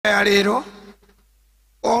Leero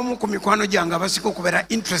omu ku mikwano gyange abasika okubeera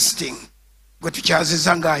interesting gwe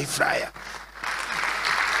tukyaziza nga flyer.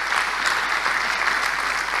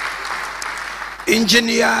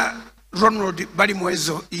 Engineer Ronald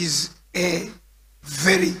BALIMWEZO'S is a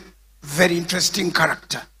very interesting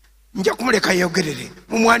character. Nja kumuleka yogerere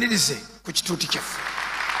mumwanirize ku kituuti kyaffe.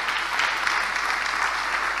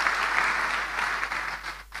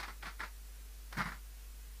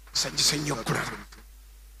 Sajjise nnyo okulaba.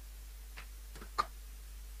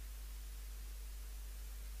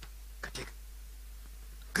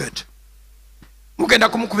 Good. Mugenda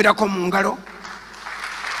kumukubirako mu ngalo.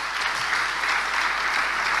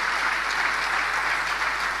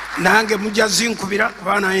 Nange mujja zinkubira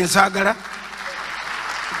kubaana ensagala.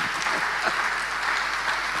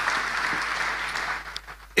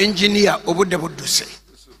 Engineer obudde budduse.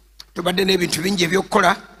 Tubadde n'ebintu bingi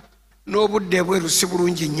ebyokukola n'obudde bwerusi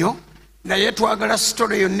bulungi nnyo naye twagala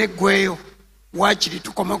story yonna eggweyo waakiri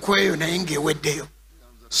tukoma ku eyo naye ng'eweddeyo.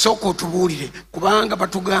 Sooka otubuulire kubanga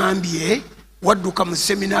batugambye wadduka mu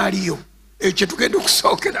seminaari yo ekyo tugenda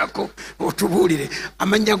okusookerako otubuulire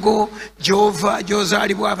amannya go gy'ova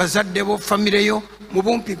gy'ozaalibwa abazadde bo famire yo mu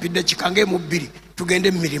bumpimpi ddakiika ng'emu bbiri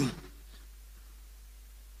tugende mu mirimu.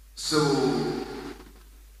 So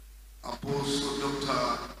Apostle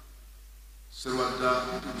Dr. Serwadda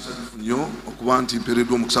musanyufu nnyo okuba nti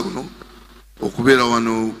mpeereddwa omukisa guno okubeera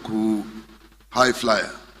wano ku High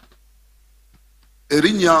Flyer.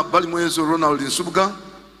 Erinnya BALIMWEZO Ronald Nsubuga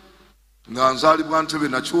nga nzaalibwa Ntebe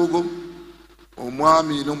Nakyogo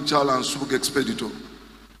omwami n'omukyala Nsubuga Expedito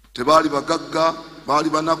tebaali bagagga baali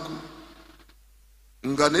banaku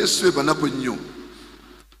nga neesibe banaku ennyo.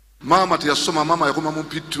 Maama teyasoma, maama yakoma mu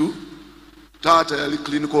Pittu, taata yali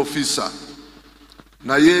clinical officer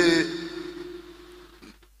naye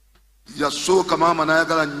yasooka maama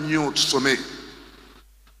n'ayagala nnyo tusome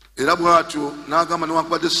era bw'atyo n'agamba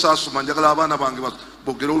newankubadde saasoma njagala abaana bange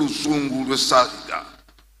boogere oluzungu lw'essaaga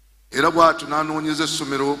era bw'atyo n'anoonyeza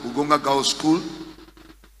essomero Bugonga Girls School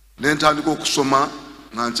ne ntandika okusoma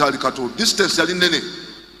nga nkyali kato. Distance yali nnene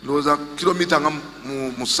ndowooza kilomita nga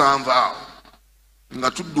musanvu awo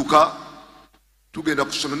nga tudduka tugenda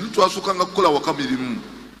kusoma. Twasuukanga kukola waka mirimu,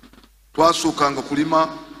 twasuukanga kulima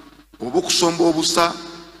oba okusomba obusa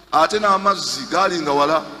ate n'amazzi gaali nga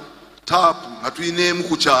wala taapu nga tulina emu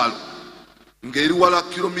ku kyalo ng'eri wala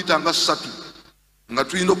kilomita nga 3 nga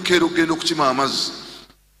tulina okukeera okugenda okukima amazzi.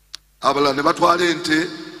 Abalala ne batwala ente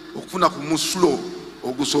okufuna ku musulo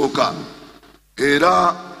ogusooka.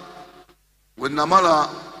 Era we namala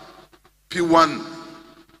P1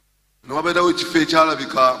 ne wabeerawo ekifo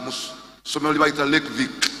ekyalabika mu ssomero lye bayita Lake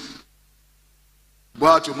Vic.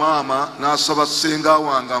 Bw'atyo maama n'asaba ssenga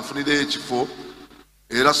wange anfunireyo ekifo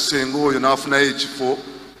era ssenga oyo n'afunayo ekifo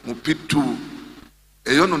mu Pittu.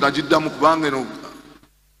 Eyo nno nagiddamu kubanga eno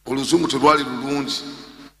oluzungu terwali lulungi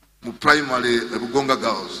mu primary e Bugonga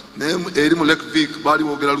Girls naye eri mu Lake Vic baali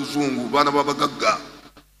boogera luzungu baana babagagga.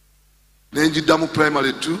 Ne ngiddamu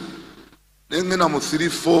primary 2 ne ngenda mu 3,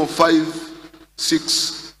 4, 5,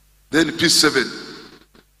 6 then P7.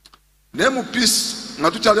 Naye mu P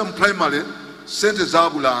nga tukyali mu primary sente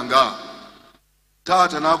zaabulanga.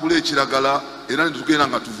 Taata n'agula ekiragala era ne tugenda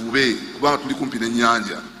nga tuvube kubanga tuli kumpi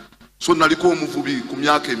n'ennyanja. So naliko omuvubi ku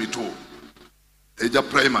myaka emito eja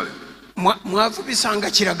primary. Mwavubisanga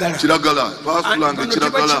kiragala? Kiragala twasulanga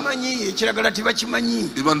kiragala. Ekiragala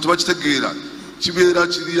tebakimanyi, abantu tebakitegeera. Kibeera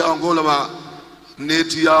kiri awo ng'olaba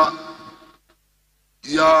neeti ya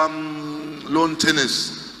lawn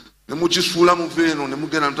tennis ne mukisuula muva eno ne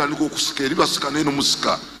mugenda mutandika okusika eri basika n'eno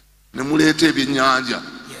musika ne muleeta ebyennyanja.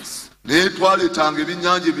 Naye twaleetanga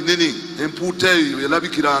ebyennyanja ebinene empuuta eyo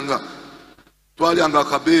yalabikiranga. Twalyanga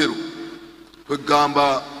akabeero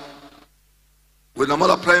kwegamba we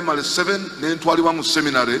namala primary 7 ne ntwalibwa mu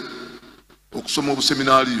seminary okusoma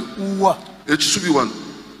obuseminaaliyo ekisubi wano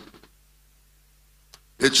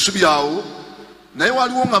ekisubi awo. Naye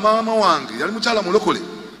waliwo nga maama wange yali mukyala mulokole.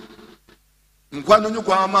 Nkwano nnyo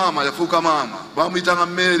kwa maama yafuuka maama bamuyitanga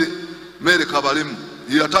Mere Kabalemu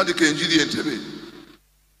yatandika enjiri Entebbe.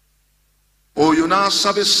 Oyo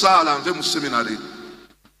n'asaba essaala nve mu seminary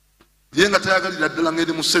ye nga tayagalira ddala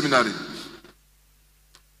ng'eri mu seminary.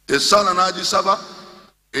 Essaala n'agisaba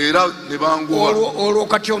era ne banguwa. Olwo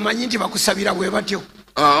kati omanyi nti bakusabira bwe batyo?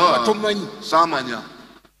 Tomanyi? Saamanya.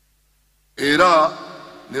 Era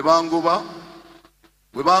ne bangoba.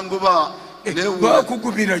 Bwe bangoba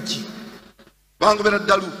bakugubira ki? Bangobera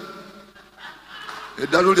ddalu.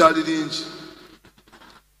 Eddalu lyali lingi.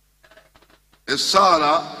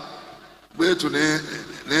 Essaala bwetu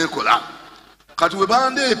nekola. Kati we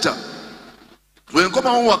bandeeta bwe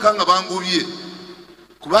nkomawo waka nga bangubye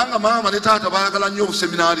kubanga maama ne taata baagala nnyo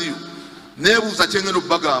obuseminaaliyo neebuuza kyengenda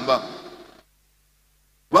okubagamba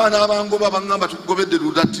baana abangoba baŋŋamba tukugobedde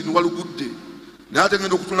lulatini walugudde naye ate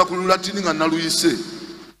ngenda okutula ku lulatini nga naluyise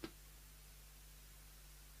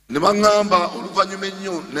ne baŋŋamba oluvannyuma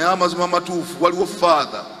ennyo naye amazima amatuufu waliwo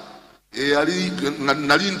faatha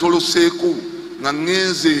nali ntoloseeko nga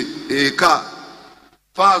ŋŋenze eka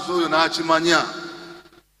faaza oyo n'akimanya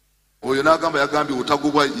oyo n'agamba yagambye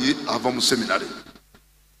otagobwa ye ava mu seminare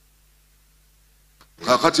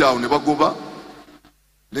kakati awo ne bagoba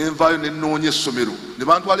nenvaayo nenoonya essomero ne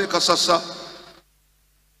bantwala ekasasa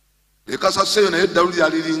eyo naye eddalu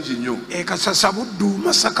lyali lingi nnyo ekasasa buddu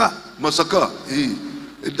masaka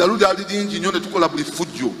eddalu lyali lingi nnyo netukola buli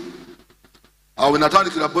fujjo awo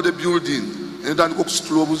natandikira body building netandika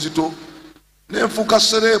okusitula obuzito nenfuuka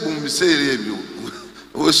sereebu mu biseera ebyo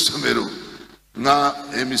ow'essomero nga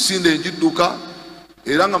emisinde engidduka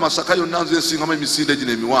era nga masaka yonna nze ensingamu emisinde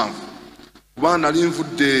gino emiwanvu kubanga nali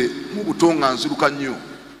nvudde mu buto nga nziruka nnyo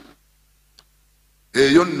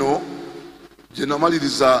eyo nno gye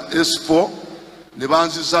namaliriza S4 ne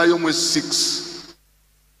banzizaayo mu S6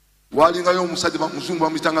 walingayo omusajja muzungu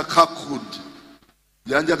bamuyitanga Kakwood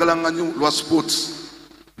yanjagala nga nnyo lwa sports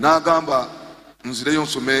n'agamba nzireyo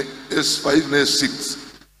nsome S5 ne S6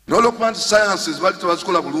 n'olwokuba nti sciences bali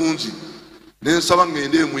tebazikola bulungi nensaba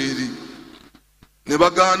ngende emwiri ne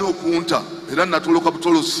bagaana okunta era natoloka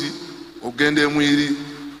butolosi ogenda emwiri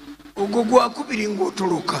ogwo gwakubiri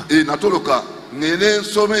ng'otoloka natoloka ngende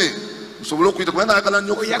nsome nsobole okuyita kubanga nayagala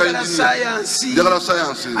nnyo oyagala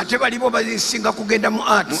sayansi ate balibo bazisinga kugenda mu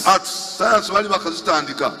arts sayansi bali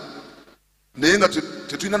bakazitandika naye nga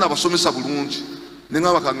tetulina nabasomesa bulungi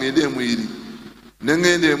neŋŋamba kangende emwiri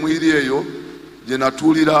neŋŋenda emwiri eyo gye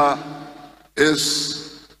natuulira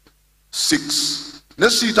S6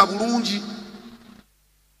 nesiita bulungi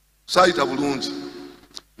saayita bulungi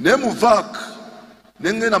naye mu vac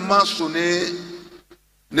neŋŋenda mu maaso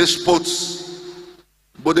ne sports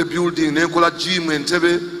body building nenkola gym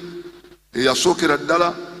entebe eyasookera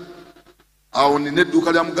ddala awo nina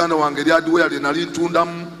edduuka lya muganda wange eryadiweya lye nali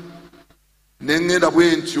ntundamu neŋŋenda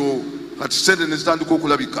bwe ntyo kati sente nezitandika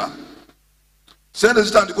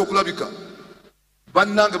okulabika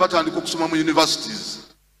bannange batandika okusoma mu universities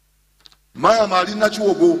maama ali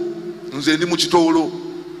nakiwogo nze ndi mu kitoolo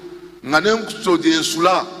nga nenkutso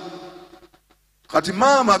gyensula kati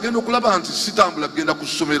maama agenda okulaba nti sitambula kugenda ku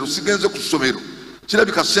ssomero sigenze ku ssomero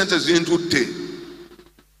kirabika sente zintutte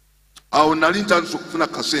awo nali ntandise okufuna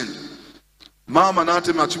kasente maama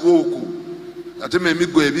n'atema kibooku atema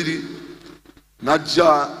emiggo ebiri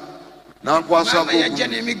najja nankwasako yajja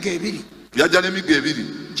n'emiggo ebiri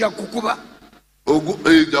jakukuba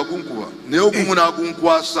jakunkuba naye ogumu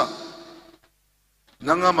n'agunkwasa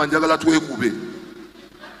naŋŋamba njagala twekube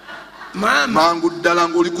mangu ddala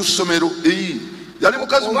ng'oli ku ssomero yali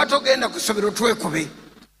mukazi oba togenda ku ssomero twekube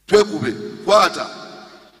kwata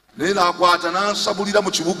naye nakwata nansabulira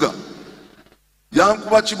mu kibuga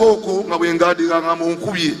yankuba kibooko nga bwengaadinga nga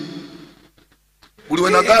munkubye buli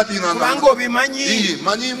wenagadinganga obimanyi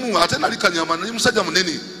manyimu ate nali kanyama nali musajja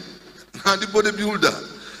munene nandi body builder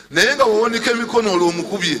naye nga wowonika emikono olwo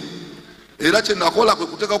omukubye era kyenakola kwe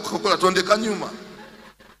kuteeka kukakola tondeka nyuma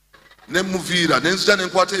nemuviira nenzija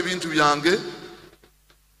nenkwata ebintu byange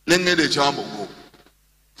neŋŋenda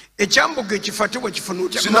ekyambogo ekifa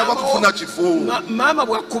tewekifuna sinaba kufuna kifo maama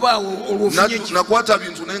bwakubaawo olwofunye nakwata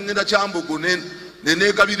bintu neŋŋenda kyambogo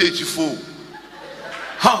neneegabira ekifo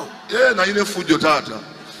nalina efujjo taata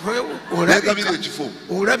negabira ekifo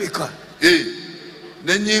olabika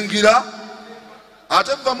nenyingira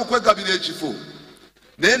ate va mu kwegabira ekifo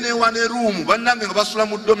naye neewa ne ruumu bannange nga basula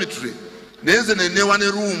mu dormitory naye nze neneewa ne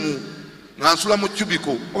ruumu nga nsula mu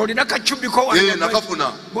cubiko olina kacubiko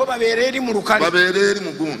nakafuna bo babeera eri mu lukale babeera eri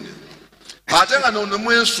mu gundi ate nga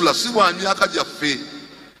nemwensula si bwa myaka gyaffe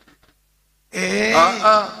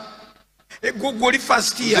gwoli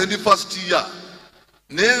first year ndi first year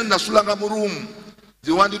naye nasulanga mu ruumu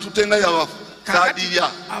gyewanditutenga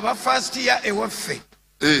yabafadiya aba first year ewaffe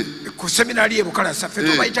ku seminari ebukalasa ffe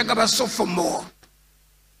tubayitaga ba sophomore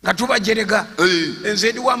nga tubajerega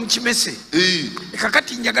nze ndi wa mukimese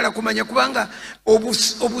kakati njagala kumanya kubanga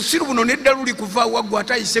obusiru buno nedda luli kuva waggwe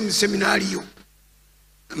ate ayise mu seminaariyo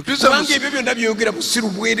kubanga ebyo byonna byogera busiru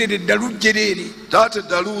bwerere eddalu jerere taata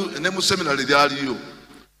eddalu ne mu seminari lyaliyo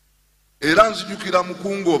era nzijukira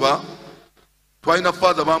mukungoba twalina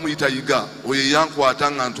faatha bamuyita yiga oyo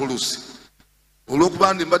eyankwata nga ntolosi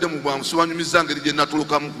olwokuba ndi mbadde mu bwamusi banyumiza ngeri gye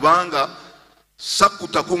natolokamu kubanga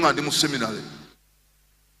sakkutako nga ndi mu seminare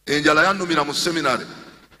enjala yannumira mu seminare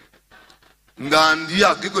nga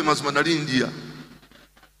ndya gegwe mazima nali ndya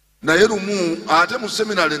naye lumu ate mu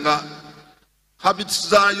seminary nga habits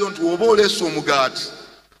zaayo nti oba oleesa omugaati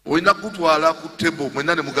olina kutwala ku table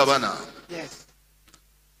mwenna ne mugabana.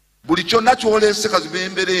 Buli kyonna kyoleese kazibe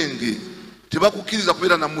emberenge tebakukkiriza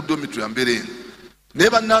kubeera na mu dormitory ya mberenge, naye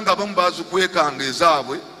bannange abamu bazikwekanga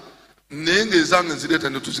ezaabwe naye ngaezange nzireeta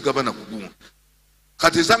ne tuzigabana ku gundi.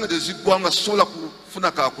 Kati ezange teziggwa nga sisobola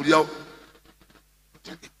kufuna kakulya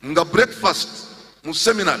nga breakfast mu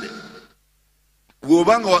seminary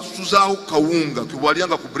bw'obanga wasuzaawo kawunga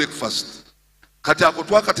kebwalyanga ku breakfast, kati ako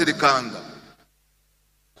twakaterekanga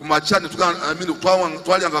ku makya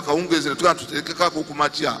twalyanga kawunga ezi ne tugana tuterekekako ku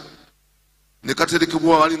makya ne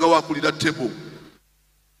katerekebwa walinga wakulira table.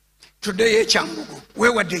 Today ekyambugo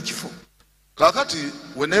weewadde ekifo. Kaakati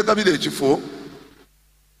we neegabira ekifo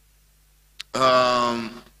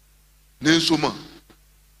n'ensoma.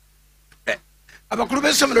 Abakulu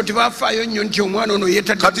b'essomero tebafaayo nnyo nti omwana ono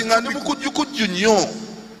yeetadde. Kati nga ndi mukujjukujju nnyo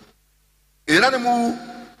era ne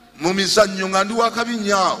mu mizannyo nga ndi wakabi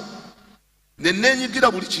nnyo ne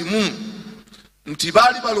neenyigira buli kimu nti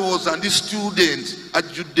baali balowooza ndi student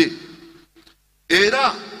ajjudde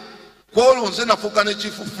era kwolwo nze nafuuka ne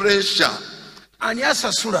chief fresha. Ani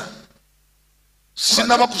asasula?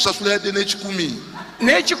 Sinaba kusasula yadde n'ekikumi.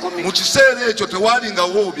 N'ekikumi? Mu kiseera ekyo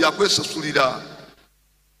tewaalingawo byakwesasulira.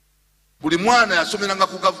 Buli mwana yasomeranga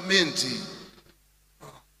ku gavumenti.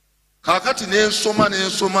 Kaakati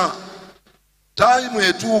n'ensoma taayimu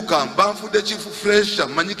etuuka mba nfudde chief fresha,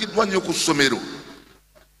 mmanyikiddwa nnyo ku ssomero.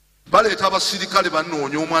 Baleeta abasirikale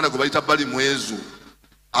bannoonya omwana gwe bayita BALIMWEZO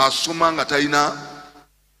asoma nga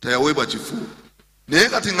tayaweebwa kifu. Naye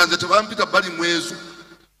kati nga nze tebampita BALIMWEZO,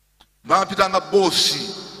 bampitanga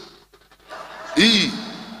boosi.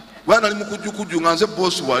 Bwana ali mukujjukujju nga nze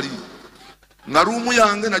boosi wali nga ruumu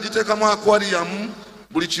yange nagiteekamu aquarium,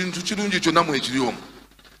 buli kintu kirungi kyonna mu ekiri omwo.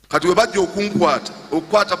 Kati we bajja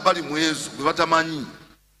okukwata BALIMWEZO gwe batamanyi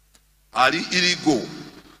ali irigo,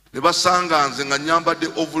 ne basanga nze nga nyambadde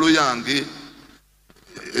ovulo yange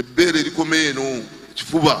ebbeere erikoma eno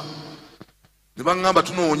kifuba, ne baŋŋamba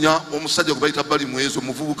tunoonya omusajja gwe bayita BALIMWEZO,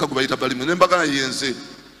 omuvubuka gwe bayita BALIMWEZO. Ne mbagana yenze,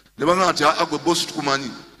 ne baŋŋamba nti agwe boosi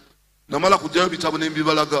tukumanyi. Namala kujjayo bitabo ne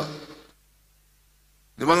mbibalaga,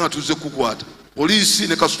 ne baŋŋamba tuzze kukwata. Poliisi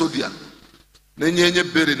ne custodian nenyeenya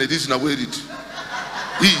ebbeere ne lizi nabwe riti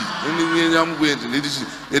nenyenyamu bwe nti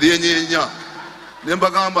neryenyenya. Ne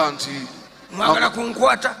mbagamba nti mwagala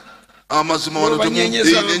kunkwata amazima wano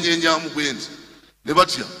nenyenyamu bwe nti ne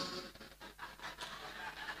batya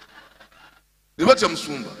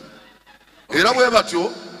musumba. Era bwe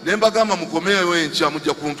batyo ne mbagamba mukomeewo enkya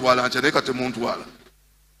mujja kuntwala nkya, naye kati temuntwala.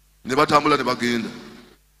 Ne batambula ne bagenda.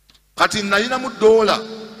 Kati nayinamu $3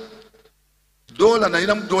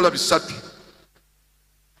 3.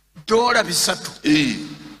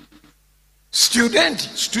 $3.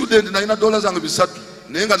 Student nayina $3 zange 3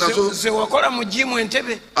 naye nga nazo zewakola mu jimu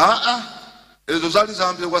Entebbe. Ezo zaali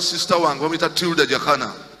zampeebwa sister wange bamuyita Tilda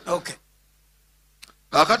Jakana.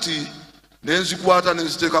 Kaakati nenzikwata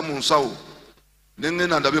nenziteeka mu nsawo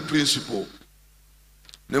nengenda ndabe principal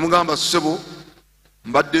ne mugamba ssebo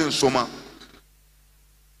mbadde nsoma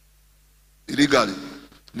iligali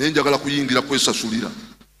naye njagala kuyingira kwesasulira.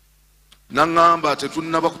 Naŋŋamba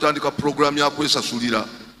tetunnaba kutandika program ya kwesasulira.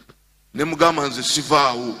 Ne mugamba nze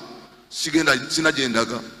sivaawo, sina gye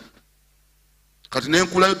ndaga. Kati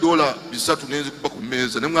nenkulayo $3 nenzikuba ku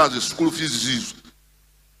mmeeza, ne mugamba nze school fees ziizo.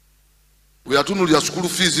 Bwe yatunulira school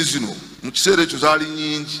fees zino mu kiseera ekyo zaali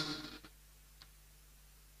nnyingi,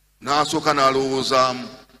 n'asooka n'alowoozaamu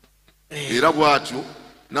era bw'atyo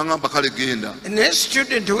naŋŋamba kale genda. Naye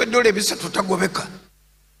student $3 tagobeka.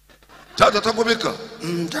 Taata tagobeka.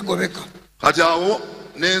 Tagobeka. Kati awo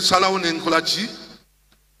nensalawo nenkola ki,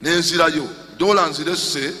 nenzirayo $1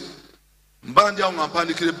 nziresse, mba ndi awo nga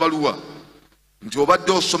mpandikira ebbaluwa nti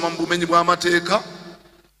obadde osoma mu bumenyi bw'amateeka,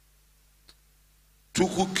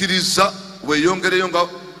 tukukkiriza weeyongereyo nga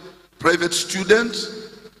private student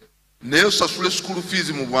naye osasule school fees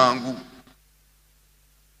mu bwangu.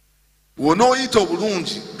 Wonooyita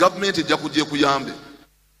obulungi gavumenti ejja kujja ekuyambe.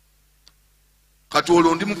 Kati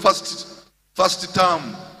olwo ndi mu first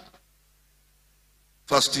term,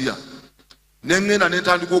 first year, nengenda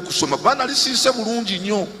nentandika okusoma kuba nali siise bulungi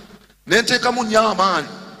nnyo, nenteekamu nnyo amaanyi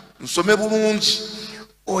nsome bulungi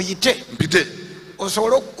oyite mpite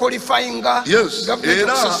osobola okukwalifyinga.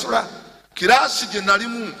 Era kiraasi gye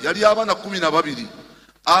nalimu yali abaana 12.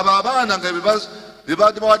 Abo abaana nga be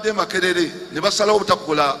baadde bawadde Makerere ne basalawo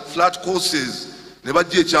obutakola flat courses ne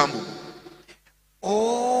bajja ekyambugo.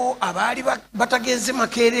 Abaali batagenze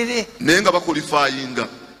Makerere naye nga bakwalifyinga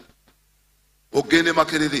ogende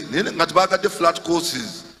Makerere naye nga tebagadde flat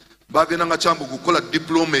courses bagenda nga Kyambogo kukola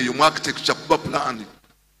diploma eyo mu architecture kuba plan.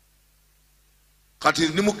 Kati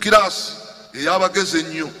ndi mu kirasi ey'abagezi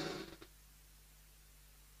ennyo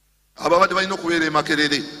ababadde balina okubeera e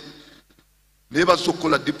Makerere naye bazze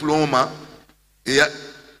okukola diploma eya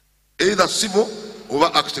either civil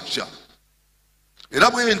oba architecture.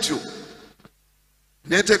 Era bwe ntyo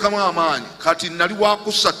neteekamu amaanyi kati nali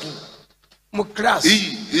wakusatu mu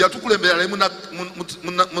klasi eyatukulembera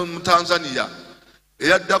mu Tanzania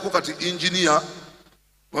eyaddako kati engineer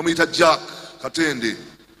bamuyita Jack Katende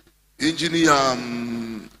engineer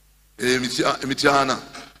Emityana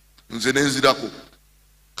nze nenzirako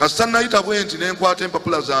kasita nayita bwe nti nenkwata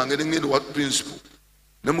empapula zange nengenda wa principal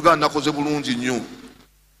nemugamba nakoze bulungi nnyo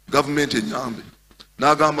gavumenti enyambe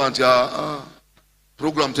n'agamba nti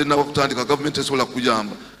program tenaba kutandika gavumenti esobola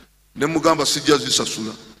kuyamba nemugamba sijja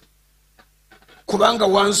zisasula kubanga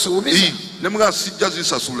wansuubiza nemugamba sijja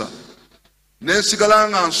zisasula nensigala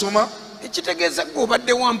nga nsoma ekitegeeza gwe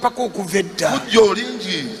obadde wampaka okuva edda fujjo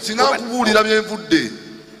lingi singa kubuulira byenvudde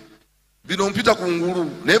bino mpita ku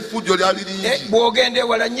ngulu naye fujjo lyali lingi bw'ogenda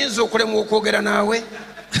ewala nnyinza okulemwa okwogera naawe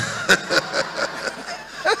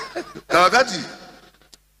kakati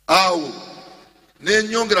awo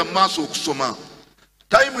nenyongera mu maaso okusoma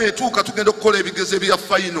time etuuka tugenda okukola ebigezo ebya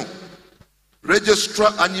final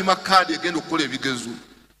registrar anyima kaadi egenda okukola ebigezo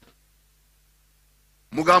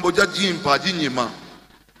mugambo gya jimpa ginyima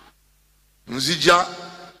nzija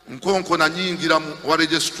nkonkona nyingira wa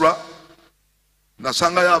registrar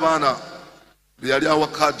nasangayo abaana beyali awa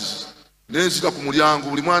cards nenzira ku mulyango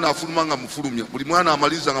buli mwana afuluma nga mufulumya buli mwana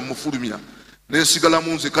amaliza nga mufulumya nensigala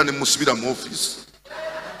mu nzeka nemusibira mu office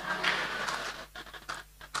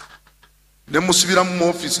nemusibira mu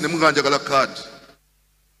office nemuganjagala card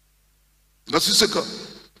nga siseka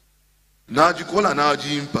nagikola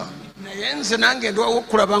nagimpa naye nze nange ndwawo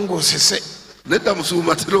okulaba ng'osese nedda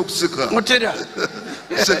musuma tera okuseka mutera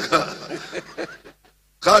seka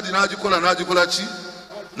kadi nagikola ki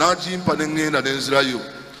nagimpa neŋŋenda nenzirayo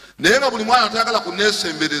naye nga buli mwana atayagala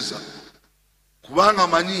kunesembereza kubanga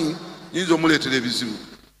manyi nyinza omuleetera ebizibu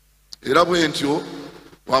era bwe ntyo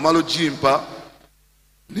wamala ogimpa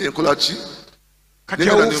nenkola ki kati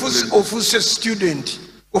ofuuse student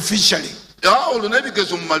officially olwo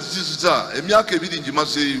n'ebigezo mumaliziza emyaka 2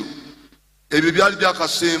 ngimazeeyo ebyo byali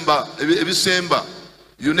byakasemba ebisemba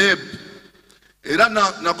UNEB era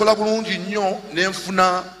nakola bulungi nnyo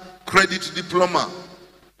nenfuna credit diploma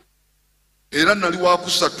era nali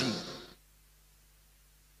wakusatu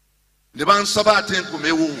ne bansaba ate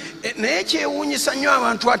enkomewo naye kyewuunyisa nnyo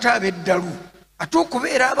abantu ate ab'eddalu ate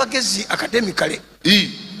okubeera abagezi akademikale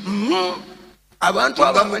abantu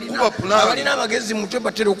abalina amagezi mutwe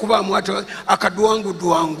batera okubaamu ate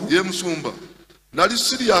akadwangudwangu ye musumba nali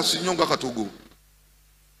sirias nnyo nga Katogo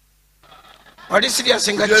wali sirias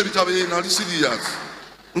nali sirias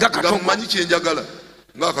nga Katogo mumanyi kyenjagala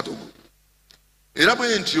nga Katogo era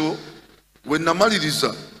bwe ntyo we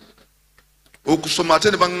namaliriza okusoma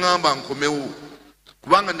ate ne baŋŋamba nkomewo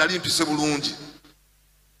kubanga nali mpise bulungi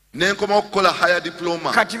nenkoma okukola higher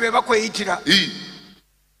diploma kati be bakweyitira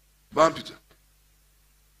bampita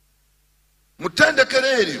mutendekero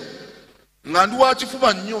eryo nga ndi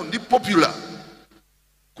wakifuba nnyo ndi popular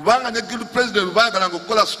kubanga ne guild president bayagalanga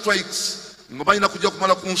okukola strikes nga balina kujja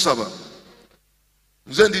kumala kunsaba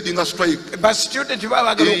nze ndidinga strike bastudent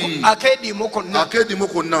babagala akedimu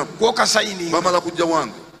konna gwokasayini bamala kujja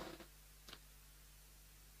wange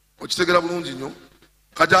okitegera bulungi nnyo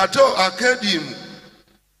kati ate akedimu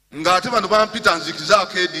ng'ate bano bampita nzikiza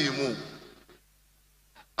akedimu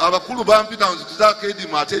abakulu bampita nzikiza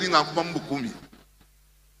akedimu ate eri nga nkuba mu 10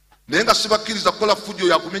 naye nga sibakkiriza kukola fujjo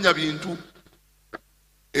yakumenya bintu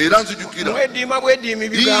era nzijukira bwediimi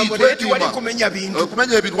bigambo naye tiwali kumenya bintu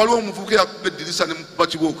kumenya ebintu waliwo omuvubuka eyakuba eddirisa nemukuba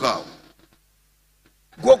kibooko awo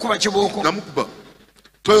gwokuba kibooko namukuba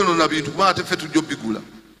toyonona bintu kubanga ate ffe tujja obigula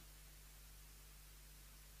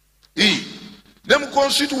ne mu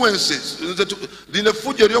constituencies lina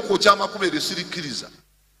effujjo eryokwokya amakubo eryo sirikkiriza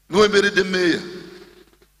niwemberedde meeya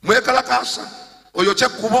mwekalakasa oyokya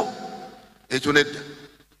ekkubo ekyo nedda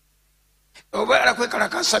obaala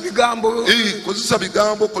kwekalakasa bigambo kozesa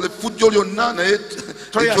bigambo kola effujjo lyonna naye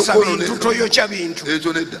toyokya bintu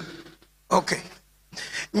ekyo nedda okay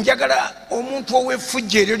njagala omuntu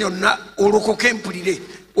ow'effujjo eryo lyonna olokoka empulire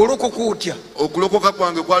olokoka otya okulokoka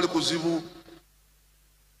kwange kwali kuzibu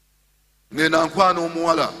ngenda nkwana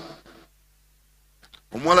omuwala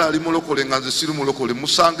yali mulokole nga nze siri mulokole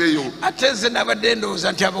musanga eyo ate nze nabadde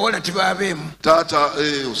ndowooza nti abawala tibabeemu taata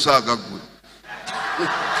osaaga ggwe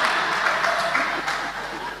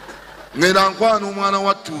ngenda nkwana omwana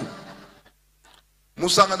wattu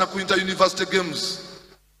musanga na Quinta University Games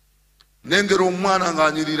nengera omwana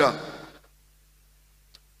ng'anyirira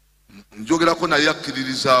njogerako naye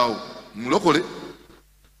akkiririzaawo mulokole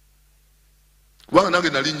kubanga nange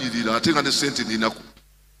nali nyirira ate nga ne sente ninaku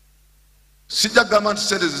sijja kugamba nti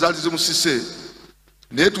sente zezaali zimusise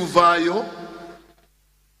naye tuvaayo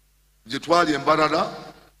gye twali embalala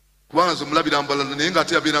kubanga ze mulabira mbalala naye nga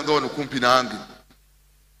ate yabeeranga wano kumpi nange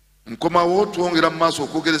nkomawo twongera mu maaso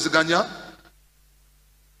okwogerezeganya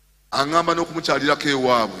aŋŋamba n'okumukyalirako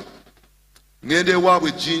ewaabwe ŋŋenda ewaabwe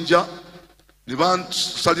ejjinja ne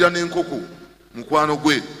bansalira n'enkoko mukwano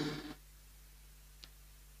gwe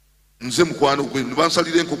nze mukwano gwe ne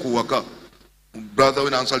bansalira enkoko waka brother we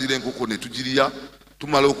nansalira enkoko ne tugirya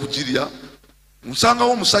tumala okugirya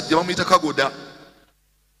nsangawo omusajja bamuyita kagoda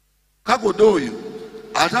oyo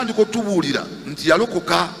atandika otubuulira nti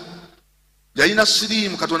yalokoka yalina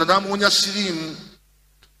siriimu katonda namuwonya siriimu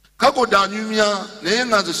kagoda anyumya naye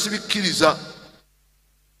nga nze sibikkiriza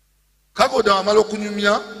kagoda amala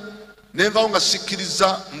okunyumya nenvawo nga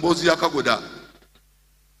sikkiriza mboozi ya kagoda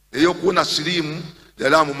ey'okuwona siriimu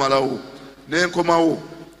yali amumalawo nenkomawo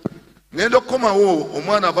ngenda okukomawo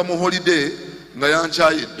omwana ava mu holiday nga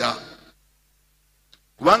yankyaye dda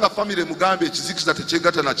kubanga famire mugambe ekizikiza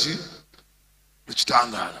tekyegatta naki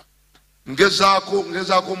ekitangaala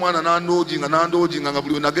ngezaako omwana nandooginga nga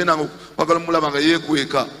buli wenagenda nga kwagala mulaba nga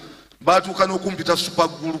yeekweka batuuka n'okumpita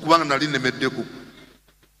supagulu kubanga nali nemeddeko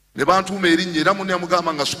ne bantuuma erinnya era munne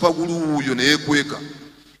yamugamba nga supagulu wuuyo neyeekweka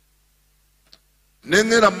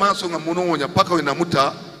neŋŋera mu maaso nga munoonya paka we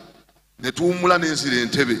namuta ne tuwumula n'enzira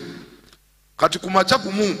entebe kati ku makya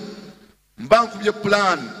gumu mba nkubye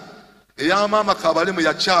pulaani ey'amaama kabalemu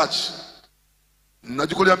ya church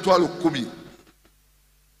nagikolera 10,000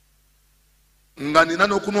 nga nina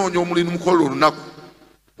n'okunoonya omulimu mukola olunaku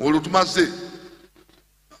olwo tumaze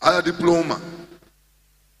aya diploma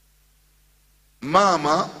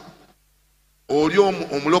maama oli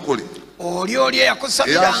omulokole oli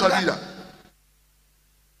eyasalira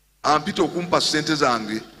ampita okumpa sente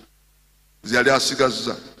zange zeyali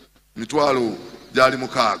asigazza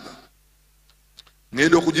 6,000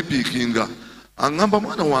 ngenda okugipiikinga aŋŋamba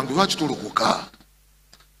mwana wange lwaki tolokoka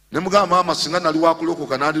ne mugamba maama singa nali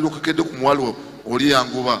wakulokoka nandirokokedde ku muwala oli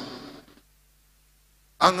yangoba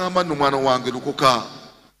aŋŋamba nno mwana wange lokoka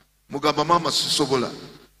mugamba maama sisobola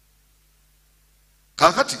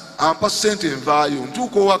kakati ampa sente envaayo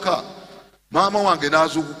ntuuka owaka maama wange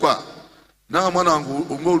nazuukuka naga mwana wange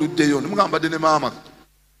ngaoluddeyo nemugambadde ne maama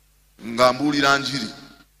nga mbuulira njiri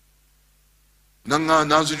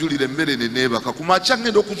nanzijulira emmere neneebaka ku makya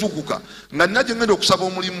ngenda okuzuukuka nga nina gye ngenda okusaba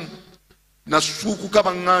omulimu nasuukuka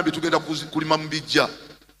baŋŋambye tugenda kulima mu bijja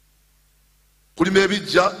kulima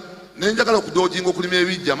ebijja nenjagala okudoojinga okulima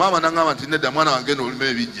ebijja maama naŋŋamba nti nedda mwana wange genda olima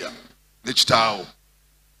ebijja nekitaawo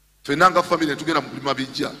fenna nga famire netugenda mukulima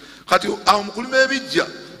bijja kati awo mukulima ebijja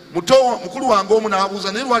mukulu wange omu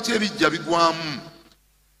naabuuza naye lwaki ebijja bigwamu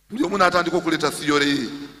buli omu naatandika okuleeta thiyore ye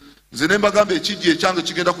nze ne mbagamba ekijja ekyange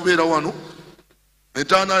kigenda kubeera wano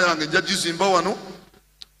entaana yange nja gizimba wano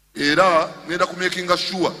era ngenda kumekinga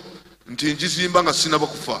sure nti njizimba nga sinaba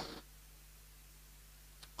kufa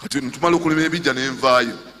kati ntumala okulima ebijja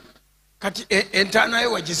nenvaayo kati entaana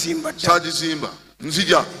yo wagizimba sagizimba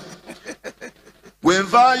nzija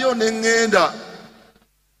bwenvaayo neŋŋenda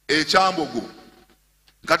ekyambogo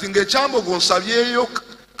kati ngaekyambogo nsabyeyo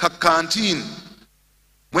ka kantini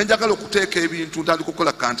mwenjagala okuteeka ebintu ntandika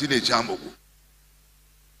okukola kantini ekyambogo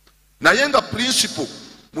naye nga principal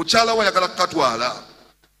mukyala wayagala kukatwala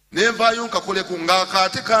nenvaayo nkakoleko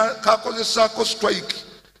ngaakate kakozesaako strike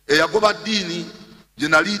eyagoba ddiini gye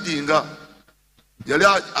naliidinga yali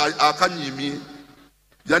akanyimye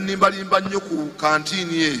yanimbalimba nnyo ku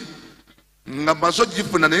kantini eyo nga maso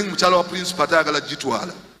gifuna naye mukyala wa principal atayagala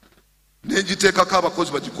gitwala negiteekako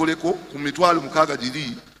abakozi bagikoleko ku 6,000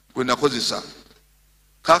 giri kwe nakozesa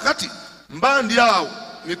kakati mba ndi awo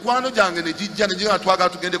mikwano gyange negijja negira twagala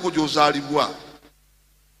tugendeko gyozaalibwa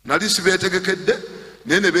nali sibeetegekedde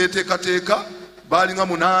naye ne beeteekateeka baalinga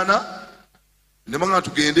 8 ne bagamba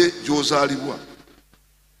tugende gyozaalibwa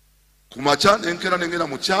ku makya nenkera nengenda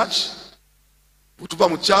mu church bwetuva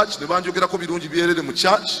mu church ne banjogerako birungi byerere mu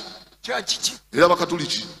church era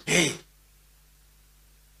bakatuliki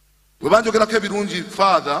bwe banjogerako ebirungi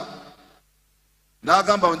father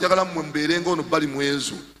n'agamba njagala mmwe mubeere ngaono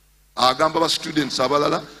BALIMWEZO agamba ba students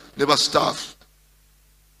abalala ne ba staff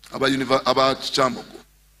aba Kyambogo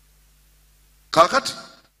kakati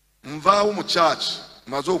nvaawo mu church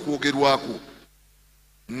maze okwogerwako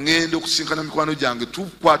ngenda okusinkana mikwano gyange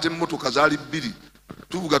tukwate emmotoka zaali 2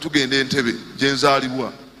 tuvuga tugenda Entebbe gye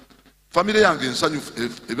nzaalibwa famire yange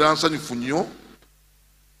ebeera nsanyufu nnyo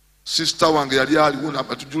sister wange yali aliwo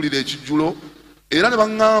nabatujulira ekijjulo era ne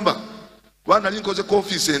baŋŋamba kuba nali nkoze ku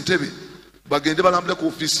ofiisi entebe bagende balambule ku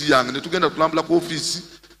ofiisi yange ne tugenda tulambula ku ofiisi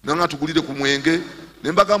nanga tugulire ku mwenge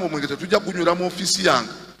ne mbagamba omwenge tetujja kunywera mu ofiisi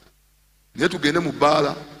yange naye tugende mu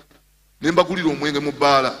bbaala ne mbagulira omwenge mu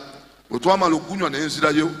bbaala bwe twamala okugunywa naye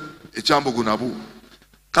nzirayo ekyambogo nabo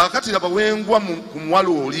kaakati laba wengwa ku muwala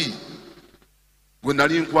oli gwe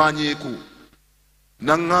nali nkwanyeeko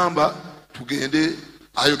naŋŋamba tugende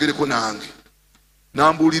ayogereko nange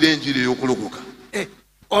nambuulira enjiri ey'okulokoka.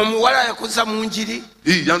 Omuwala yakuza mu njiri?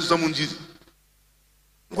 Yanzuza mu njiri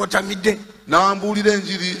ng'otamidde? Nambuulira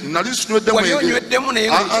enjiri nali sinywedde mwenge. Wali onyweddemu naye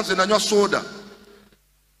nze nanywa soda.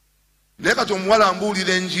 Naye kati omuwala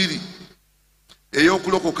ambuulira enjiri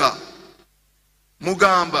ey'okulokoka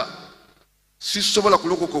mugamba sisobola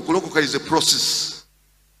kulokoka. Okulokoka is a process.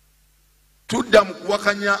 Tudda mu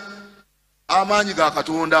kuwakanya amaanyi ga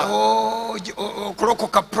Katonda.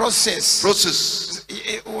 Okulokoka process.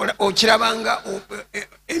 Okirabanga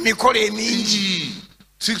emikolo emingi.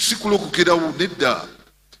 Si kulokokerawo nedda.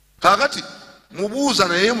 Kaakati mubuuza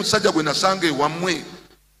naye musajja gwe nasanga ewammwe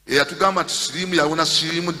eyatugamba nti siriimu yawona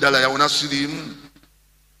siriimu ddala yawona siriimu.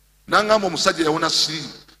 Nangamba omusajja yawona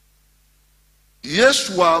siriimu.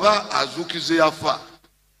 Yesu waba azuukize yafa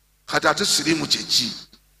kati ate siriimu kyeki?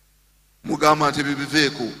 Mugamba nti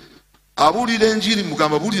bibiveeko. Abuulira enjiri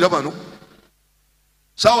mugamba buulira bano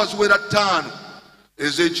saawa ziwera 5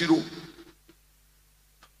 ez'ekiro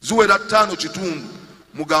ziwera 5 kitundu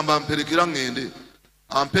mugamba amperekera ngende.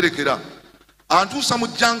 Amperekera antuusa mu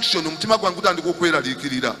junction omutima gwange gutandika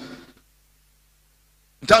okweraliikirira.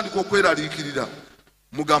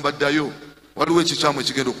 Mugamba ddayo waliwo ekikyamu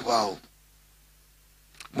ekigenda okubaawo.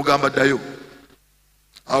 Mugamba ddayo.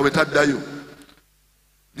 Awo bwe taddayo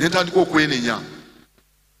ne ntandika okwenenya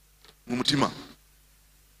mu mutima.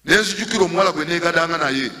 Ne nzijukira omuwala gwe neegadanga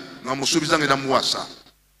naye nga musuubiza ngenda muwasa.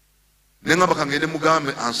 Ne ngamba kangende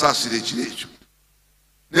mugambe ansaasira ekiro ekyo.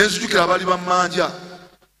 Ne nzijukira abaali bammanja.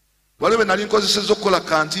 Waliwo be nali nkozesezza okukola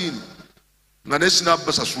kantiini nga naye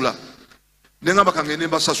sinaabasasula. Ne ngamba kangende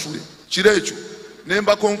mbasasule. Kiro ekyo ne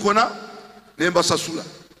mbakonkona ne mbasasula.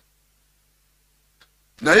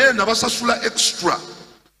 Naye nabasasula extra.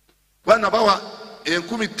 Kuba nabawa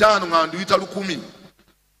 15,000 nga nduyita 1,000.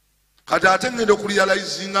 Kati ate ngenda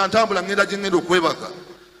okurealizinga ntambula ngenda gye ngenda okwebaka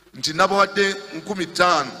nti nabawadde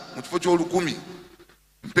 15,000 mu kifo ky'olukumi.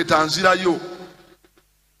 Mpeta nzirayo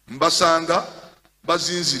mbasanga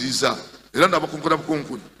bazinziriza era nabakonkona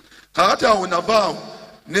bukonkoni. Kakati awo navaawo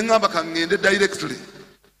ne ngamba kangende directly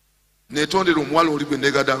netondera omuwala oli gwe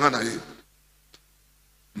neegadanga naye.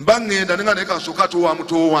 Mba ngenda nenga naye kansooka ate owa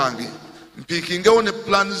muto wange mpiikingewo ne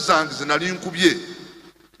plan zange ze nali nkubye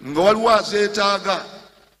nga waliwo azeetaaga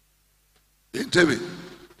entebe.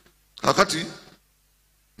 Kakati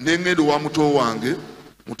nengenda owa muto wange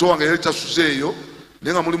yali tasuzeeyo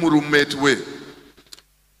naye nga mulimu roommate we.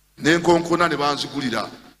 Nenkonkona ne banzigulira.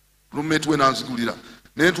 Roommate we nanzigulira.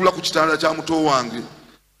 Nentula ku kitanda kya muto wange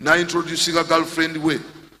na introducing a girlfriend we.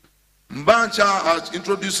 Mba nkya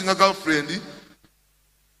introducing a girlfriend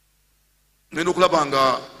ngenda okulaba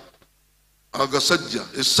nga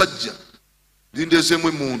essajja lindeezeemu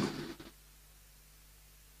emmundu.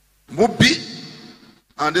 Mubbi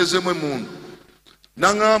andeezeemu emmundu.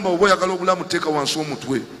 Naŋŋamba oba oyagala obulamu teeka wansi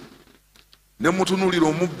omutwe. Ne mutunuulira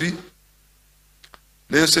omubbi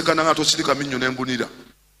nenseka nanga tosirika minnyo nembunira.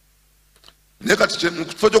 Naye kati mu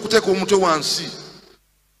kifo ky'okuteeka omutwe wansi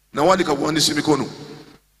nawandika buwandiisi mikono.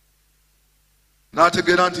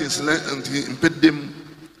 N'ategeera nti mpeddemu.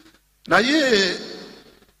 Naye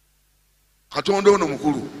Katonda ono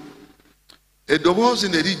mukulu. Eddoboozi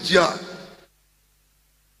ne lijja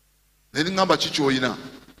ne liŋŋamba ki ky'oyina?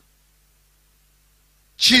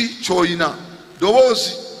 Ki ky'oyina?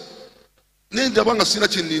 Ddoboozi ne ndaba nga sirina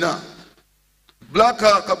kye nnina.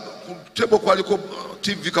 Ku tebo kwaliko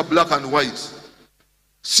TV ka black and white.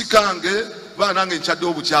 Sikange baanange nkyadde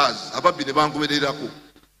obukyazi ababbi ne bangobererako.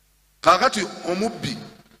 Kaakati omubbi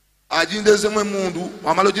ajindezeemu emmundu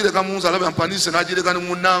amala ogireka munzi alaba ampanise n'agireka ne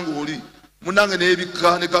munnange oli. Munnange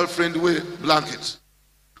neebikka ne girlfriend we blanket.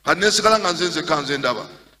 Kati nensigala nga nzeka nze ndaba.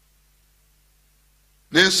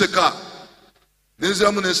 Nenseka.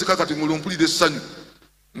 Nenziramu nenseka kati ngulumpulira essanyu.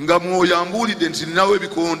 Nga mwoyo ambuulidde nti ninawo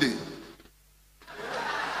ebikonde.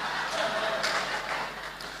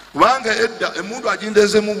 Kubanga edda emmundu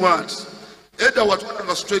ajindezeemu bw'ati. Edda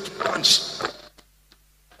watwalanga straight punch.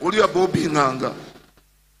 Oli yaboobinganga.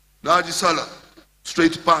 N'agisala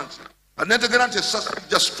straight punch. Anetegera nti essasi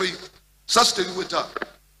lijja straight. Essasi teriweta.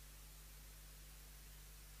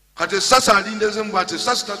 Kati essasi alindezeemu bw'ati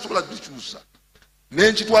essasi tasobola kulikyusa.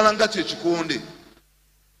 Nenkitwala nga kyekikonde.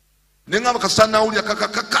 nengamba kasita nawulira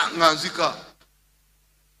kakakaka nga nzika.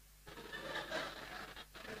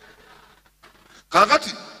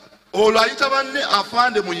 Kakati olwo ayita banne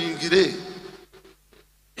afande muyingire.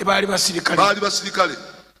 Baali basirikale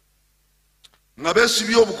nga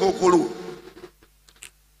beesibye obukookolo,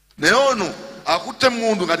 naye ono akutte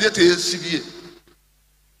emmundu nga ye teyeesibye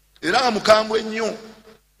era nga mukambwe ennyo.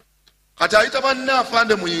 Kati ayita banne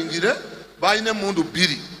afande muyingire, balina emmundu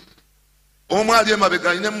bbiri, omu ali emabega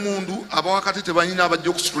alina emmundu, abawakati tebalina abajja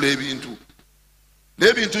okusitula ebintu,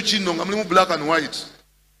 n'ebintu kino nga mulimu black and white.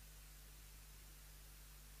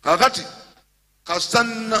 Kakati kasita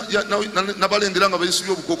nabalengera nga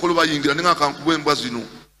beesibye obukookolo bayingira, nenga kankuba embwa zino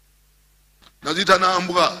naziyita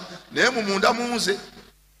nambwa, naye mumunda munze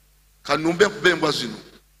kanumbe nkuba embwa zino,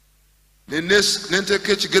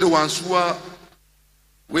 nenteeka ekigere wansi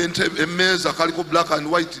emmeeza kaliko black and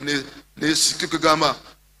white, nesike kegamba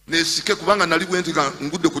nesike, kubanga nali bwenti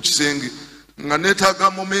ngudde ku kisenge nga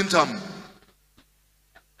netaaga momentum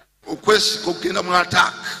okwesika okugenda mu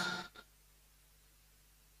attack.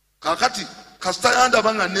 Kakati kasita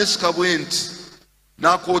yandaba nga nesika bwenti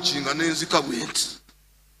nakokinga nenzika bwenti,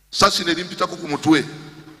 sasi nerimpitako ku mutwe,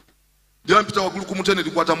 lyampita waggulu ku mutwe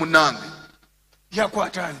nerikwata munange.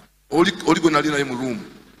 Yakwatani oli gwe nali naye mu ruumu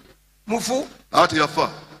mufu ate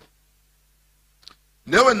yafa.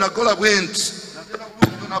 Newe nakola bwenti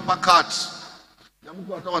na pakati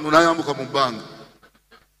yamukwata wano nayambuka mu bbanga.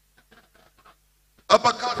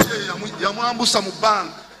 Apakati yamwambusa mu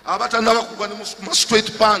bbanga, abatandaba kuba ne musukuma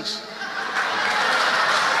straight punch.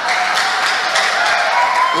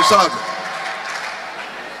 Osaga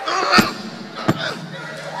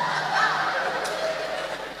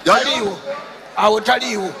taliwo awo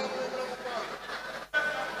taliwo.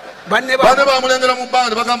 Banne bamulengera mu bbanga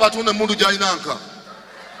ne bagamba atunde emundu gy'alinanka,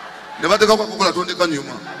 ne bateeka kwakokola tondeka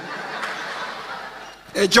nyuma.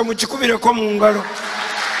 Ekyo mukikubireko mu ngalo.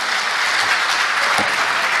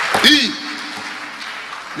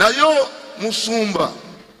 Nayo musumba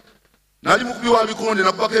nali mukubi wa bikonde,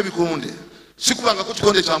 nabbako ebikonde, sikubangako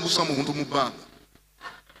kikonde kyambusa muntu mu bbanga.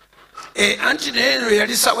 Anti neeno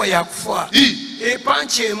yali sawa yakufa.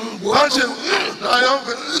 Panchi emu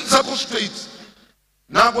nsako straight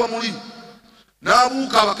nagwa muli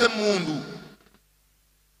nabuuka abako emundu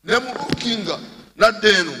nemubukinga nadda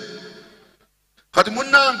eno. Kati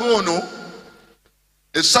munnange ono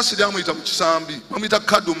essasi lyamuyita mu kisambi, bamuyita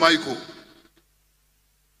Kadu Michael.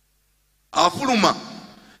 Afuluma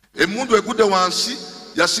emundu egudde wansi,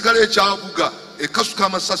 yasigala ekyavuga ekasuka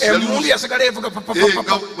amasasi,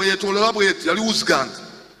 bweyetolola bweti yali wuzgand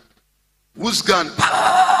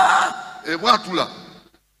ebwatula.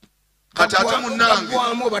 Kati ate munnange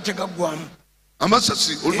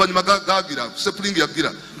amasasi oluvanyuma gagira sepulingi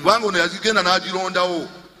yagira, kubanga ono yagenda nagirondawo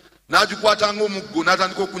nagikwatanga omuggo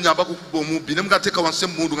natandika okunyamba kukuba omubbi, nemugateeka wansi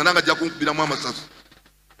emundu nga nange ajja kunkubiramu amasasi.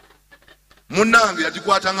 Munnange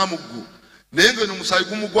yagikwatanga muggo, naye ngeno omusaayi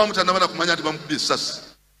gumugwamu tanabana kumanya nti bamukubye essasi.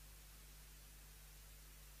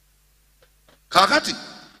 Kakati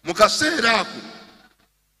mu kaseera ako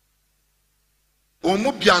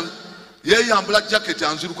omubbi yeyambula jaketi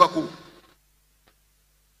anzirukako,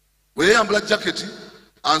 weyeyambula jaketi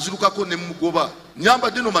anzirukako nemugoba,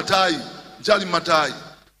 nyambadde no mataayi, nkyali mu mataayi,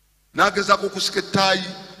 nagezaako okusika ettaayi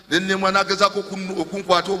nenemwa, nagezaako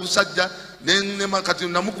okunkwata obusajja nenema. Kati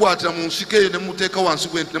namukwatira mu nsiko eyo nemuteeka wansi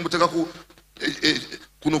bwenti, nemuteekaku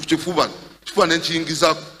kuno ku kifuba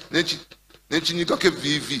nenkiyingizaako nenkinyigako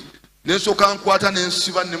eviivi, nensooka nkwata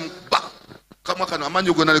nensiba nemuba kamwa kano,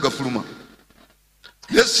 amaanyi gonna negafuluma.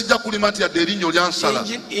 Naye sijja kulima nti yadde erinnyo lyansala.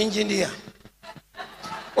 Engineer,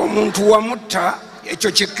 omuntu wamutta,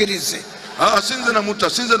 ekyo kikkirize. Sinze namutta,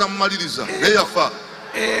 sinze namumaliriza, naye yafa.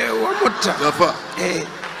 Wamutta yafa.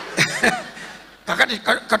 Kakati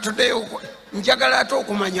katuddeyo, njagala ate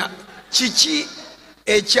okumanya kiki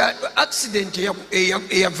ekya accident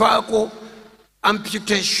eyavaako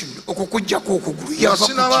amputation, okukujjako okugulu.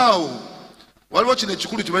 Sinabaawo, waliwo kino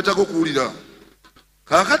ekikulu kyebaetaaga okuwulira.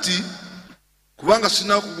 Kakati kubanga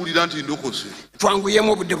sinakugulira nti ndokose,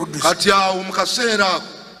 twanguyemu obudde buddusi. Kati awo mu kaseera ako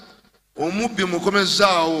omubbi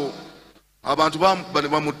mukomezaawo, abantu bamukuba ne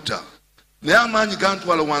bamutta, naye amaanyi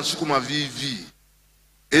gantwala wansi ku maviivi.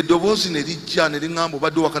 Eddoboozi ne lijja ne liŋŋamba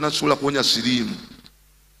obadde wakana sobola kuwonya siriimu,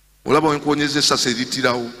 olaba wenkuwonyeza essasi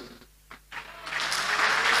eritirawo.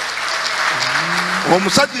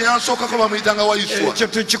 Omusajja yansookako bamuyitanga Wayiswa. Ekyo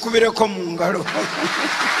tukikubireko mu ngalo.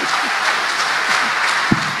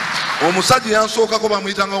 Omusajja yansookako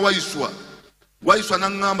bamuyitanga Wayiswa. Wayiswa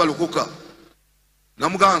naŋŋamba lokoka,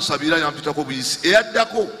 namugamba nsabira, yampitako buyisi.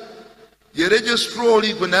 Eyaddako ye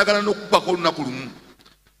registrooli gwe nayagala n'okukubako olunaku lumu,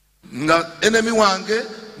 nga enemi wange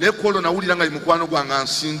ne kwolo nawulira nga mukwano gwange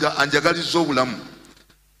ansinga anjagaliza obulamu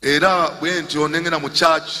era bwe ntyo nengena mu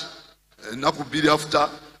church naku 2 after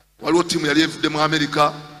waliwo tiimu yali evudde mu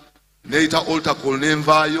America neeyita altar call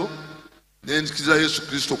nenvaayo nenzikiza Yesu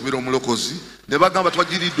Kristo okubeera omulokozi ne bagamba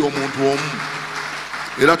twagiridde omuntu omu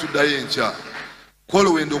era tuddayo enkya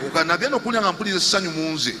kwolo wenda okuka nagenda okulya nga mpulira essanyu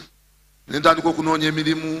mu nze nentandika okunoonya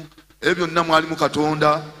emirimu ebyo byonna mwalimu Katonda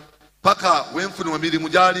paka wenfuna emirimu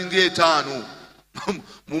gyalinga 5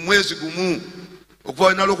 mu mwezi gumu okuva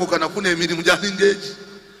wenalokoka nafuna emirimu gyalinga egi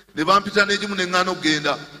ne bampita n'egimu neŋŋaana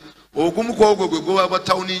okugenda ogumu kwogwo gwe gwa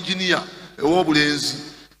town engineer ew'obulenzi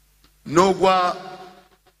n'ogwa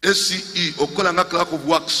SCE okukola nga clerk of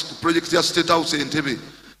works ku project ya State House Entebbe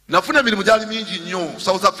nafuna emirimu gyali mingi nnyo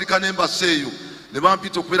South African Embassy eyo ne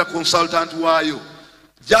bampita okubeera consultant waayo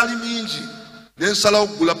gyali mingi nensalawo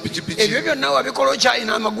okugula pikipiki ebyo byonna wabikola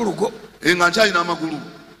okyalina amagulu go nga nkyalina amagulu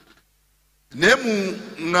naye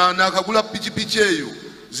nga nakagula pikipiki eyo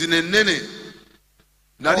zino ennene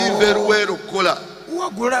nali nveeruweero okukola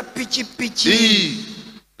wagula pikipiki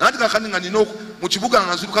nanti kakani nga nina mu kibuga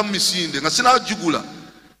nga nziruka mu misinde nga sinagigula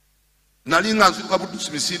nali nga nziruka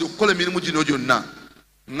buddusi misinde okukola emirimu gino gyonna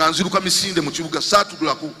nga nziruka misinde mu kibuga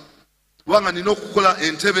saatugulako kubanga nina okukola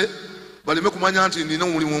Entebbe baleme kumanya nti nina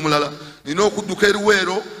omulimu omulala nina okudduka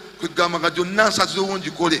eruweero kwegamba nga gyonna nsazirewo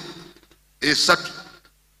ngikole 3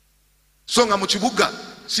 so nga mu kibuga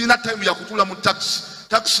sirina time yakutula mu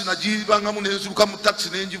taxi nagibangamu nenziruka mu taxi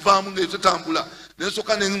nenjivaamu ngaeyo tetambula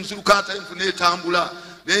nensoka nenziruka time netambula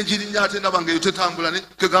nenjirinya ate ndaba ngaeyo tetambula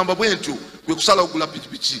kegamba bwe ntyo kwe kusala okugula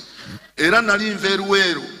pikipiki era nali nva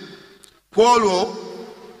eruweero kwolwo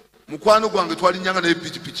mukwano gwange twalinyanga naye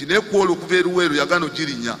pikipiki naye kwolwo okuva eruweero yagano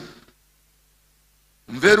girinya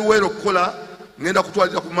nva eruweero okukola ngenda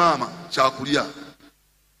kutwalira ku maama kyakulya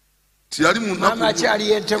tiyali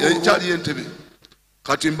munakyali Entebbe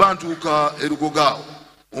kati mba ntuuka erugogaawo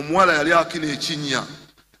omuwala yali akina ekinnya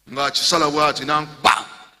ng'akisala bw'ati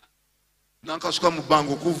nankasuka mu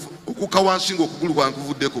bbanga okukka wansi nga okugulu kwange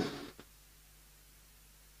kuvuddeko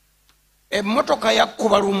emmotoka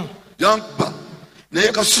yakkuba lumu yankuba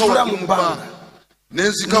naye kasula mu bbanga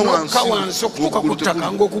nenzika wansi okutuuka ku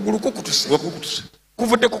ttaka ng'okugulu kukutuse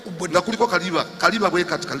kuvuddeko ku bodi nga kuliko kaliba bwe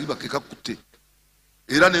kati kaliba ke kakutte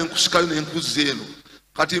era nenkusikayo nenkuzza eno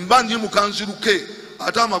kati mba nyimuka nziruke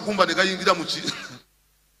ate amagumba ne gayingira mu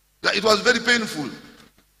it was very painful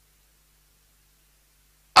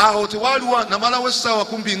awo tewaliwo namalawo essaawa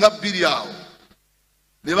kumpi nga 2 awo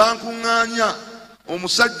ne bankuŋŋaanya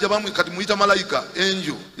omusajja bamwe kati muyita malayika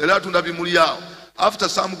enjo yali atunda bimuli awo after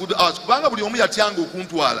some good hours kubanga buli omu yatyanga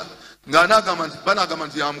okuntwala banagamba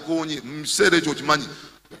nti yamukoonye mu kiseera ekyo okimanyi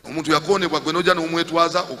omuntu yakoonebwa gwe nojja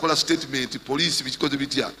n'omwetwaza okola statement poliisi bikikoze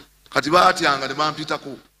bitya kati baatyanga ne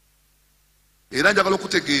bampitako era njagala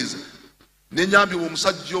okutegeeza nenyambibwa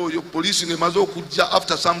omusajja oyo poliisi ng'emaze okujja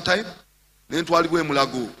after some time nentwalibwa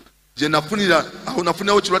emulago gye nafunira awo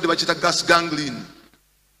nafunirawo kirwadde bakiyita gas gangrene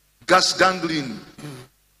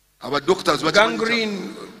abadoctors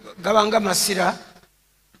gabanga masira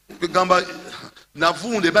gamba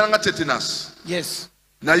navunda ebalanga tetanus yes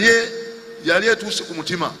naye yali etuuse ku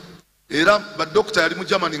mutima era badokita yali mu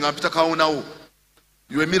Germany nga mpita kawonawo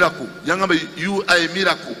you a miracle yangamba you are a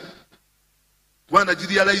miracle kubanga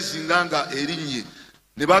girealizinga nga erinnye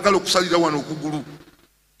ne baagala okusalira wano okugulu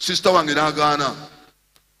sister wange n'agaana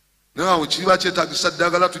nawe kiba kyetaagisa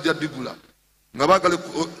ddagala tujja digula nga baagala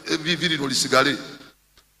evivi lino lisigale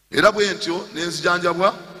era bwe ntyo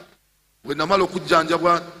nenzijanjabwa bwe namala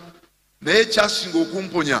okujjanjabwa naye kyasinga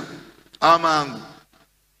okumponya amangu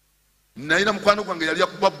nalina mukwano gwange yali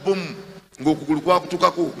yakuba bomu ng'okugulu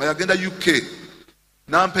kwakutukako nga yagenda UK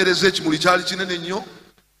nampeereza ekimuli kyali kinene nnyo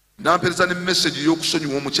nampeereza ne message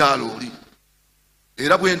y'okusonyiwa omukyala oli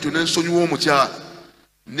era bwe ntyo nensonyiwa omukyala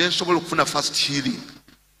nensobola okufuna fast healing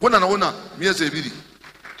wona myezi 2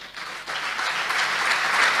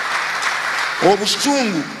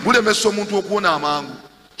 obusungu bulemesa omuntu okuwona amangu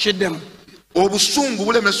kiddemu obusungu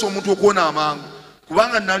bulemesa omuntu okuwona amangu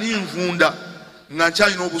kubanga nali nvunda nga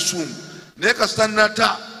nkyalina obusungu naye kasita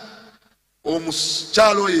nata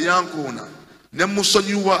omukyala oyo yankoona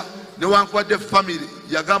nemusonyiwa newankubadde famire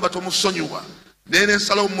yagamba tomusonyiwa naye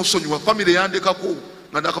nensalawo mumusonyiwa famire yandekako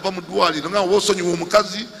nga nakava mu ddwaliro nga oba osonyiwa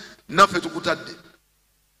omukazi naffe tukutadde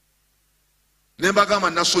nembagamba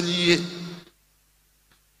nasonyiye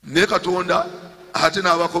naye Katonda ate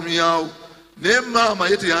n'abakomyawo naye maama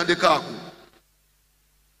ye teyandekaako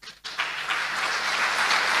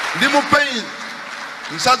ndi mu pain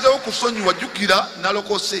nsazewo kusonyiwa jjukira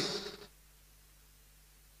nalokose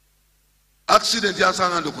accident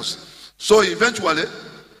yansanga ndokose so eventually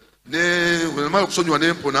bwemala okusonyiwa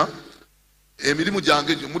nempona emirimu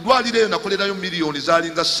gyange mu ddwaliro eyo nakolerayo miliyoni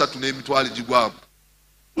zalinga 3 n'emitwalo gigwako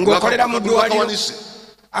ng'okolera mu ddwaliro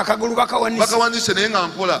akagulu bakawanise naye nga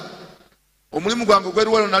nkola omulimu gwange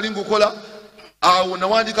ogw'eruwalo nali ngukola awo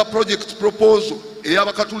nawandika project proposal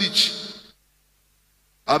ey'abakatuliki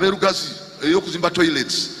ab'erugazi ey'okuzimba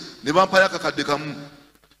toilets ne bampayo akakadde kamu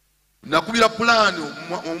nakubira pulaani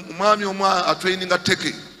omwami omu atraininga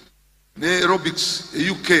teke ne aerobics e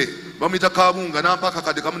UK bamuyita Kabunga nampa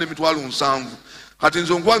akakadde kamu n'emitwalo 7 kati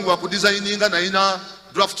nze onkwange wakudesigninga nayina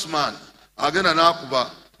draftsman agenda n'akuba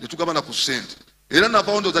ne tugabana ku ssente era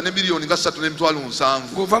napawondoza ne miliyoni nga 3 n'emitwalo 7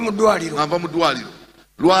 ng'ova mu ddwaliro nva mu ddwaliro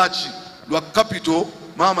lwaki lwa capital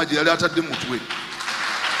maama gye yali atadde mutwe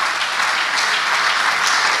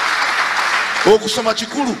okusoma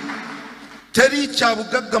kikulu teri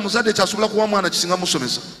kyabugagga muzadde kyasobola kuwa mwana kisinga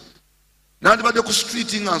musomesa nandibadde ku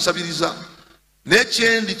street nga nsabiriza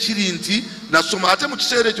nekyendi kiri nti nasoma ate mu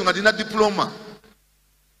kiseera ekyo nga ndina diploma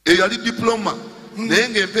eyo yali diploma naye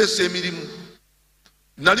ng'empeesa emirimu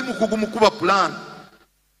nali mukugu mukuba plan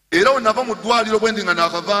era wenava mu ddwaliro bwendi nga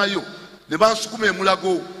nakavaayo ne bansukuma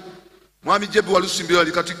emulago mwami Jebbi Walusimbi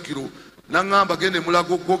yali katikkiro naŋŋamba genda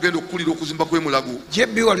emulago gogenda okukulira okuzimba kw'emulago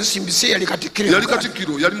Jebbi Walusimbi si yali katikkiro yali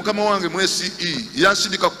katikkiro yali mukama wange mu SCE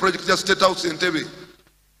yansindika ku project ya State House Entebbe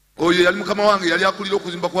oyo yali mukama wange yali akulira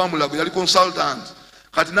okuzimba kwa mulago yali consultant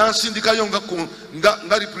kati nansindikayo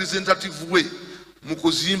nga representative we mu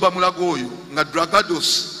kuzimba mulago oyo nga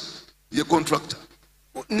Dragados ye contractor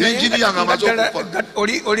engineer nga amaze okufa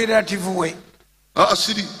oli relative we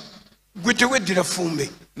siri gwe teweddira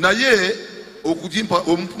fumbe naye okujimpa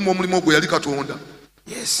omupumu omulimu ogwo yali Katonda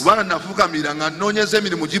kubanga nafukamira nga nnoonyeza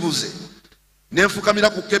emirimu gibuze nenfukamira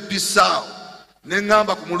ku kepisaawo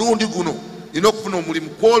neŋŋamba ku mulundi guno nina okufuna omulimu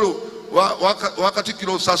kwolwo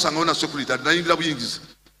wakatikkiro saasangawo na security nayingira buyingizi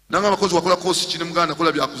nangamba kozi wakola kosi kine muganda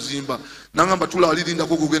nakola byakuzimba nangamba tula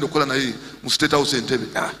alirindako gugenda okukola naye mu State House Entebbe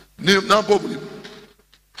nampa omulimu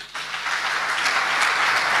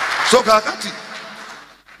so kakati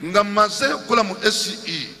nga mmaze okukola mu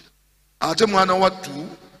SCE ate mwana wattu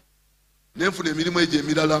nenfuna emirimu egyo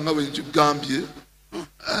emirala nga bwe nkigambye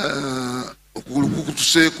okugulu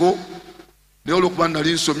kukutuseeko naye olwokuba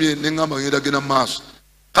nali nsomye neŋŋamba ngenda genda mu maaso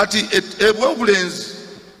kati ebwobulenzi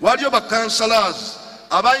waliyo bakansalas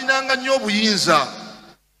abalinanga nnyo obuyinza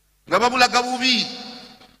nga babulaga bubi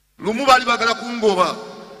lumu baali bagala kungoba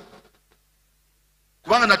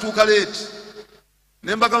kubanga natuuka leeti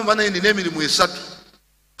nembagamba banaye nina emirimu 3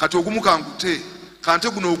 kati ogumu kangute kante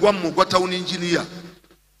guno ogwammu ogwa town engineer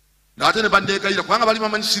ate ne banneegayira kubanga bali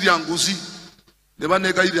bamanyi sirya nguzi ne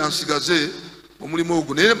banneegayira nsigaze omulimu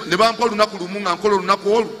ogwo ne bampa olunaku lumu nga nkola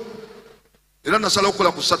olunaku olwo era nasala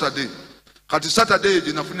okukola ku Saturday kati Saturday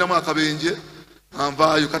gye nafuniramu akabenje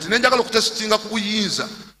anvaayo kati nenjagala okutesitinga ku buyinza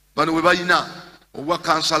bano bwe balina obwa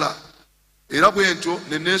kansala era bwe ntyo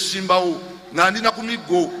nenesimbawo nga ndina ku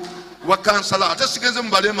miggo bwa kansala ate sigenze mu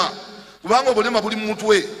balema kubanga obulema buli mu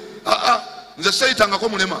mutwe nze seyitangako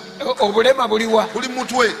mulema obulema buliwa buli mu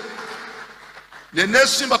mutwe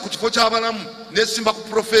nenesimba ku kifo ky'abalamu nesimba ku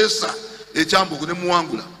profesa ekyambugu ne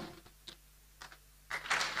muwangula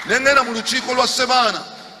nengenda mu lukiiko lwa Ssebaana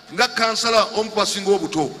nga kansala omu kubasinga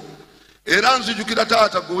obuto era nzijukira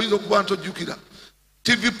taata gwe oyinza okuba ntojjukira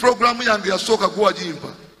TV programu yange yasooka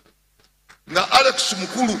gwewagimpa nga Alex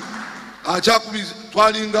mukulu akyakubiza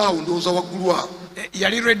twalingaawo ndowooza waggulu awo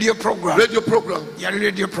yali radio program yali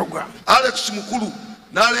radio program Alex mukulu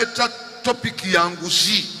n'aleeta topiki ya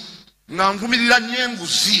nguzi nga nvumirira nnyo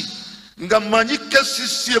enguzi nga mmanyi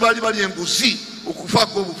kesisi ebaali bali enguzi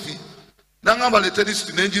okufaako obufi naŋŋamba leeta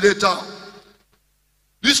lisiti nengireeta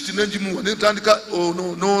lisiti nengimuwa netandika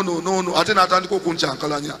no ate n'atandika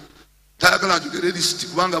okunkyankalanya tayagala njogere lisiti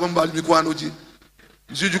kubanga abamu baali mikwano gye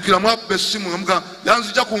nzijukiramu akuba essimu ngamuga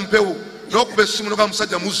yanzija ku mpewo n'okuba essimu noga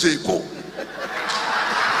musajja muzzeeko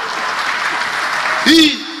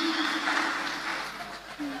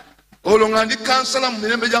olwo nga ndi kansala mu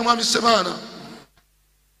mirembe gya mwami Ssebaana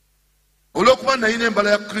olw'okuba nayina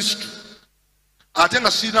embala ya Kristo ate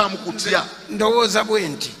nga sirinamu kutya ndowooza bwe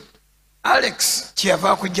nti Alex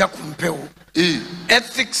kyeyava akujja ku mpewo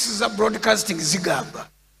ethics za broadcasting zigamba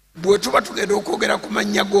bwe tuba tugenda okwogera ku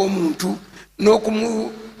mannya g'omuntu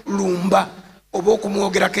n'okumulumba oba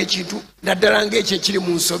okumwogerako ekintu naddala ng'ekyo ekiri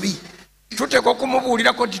mu nsobi tuteekwa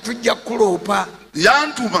okumubuulirako nti tujja kuloopa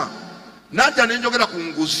yantuma najja nenjogera ku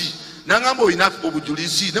nguzi nangamba oyina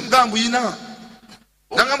obujulizi nemugamba oyina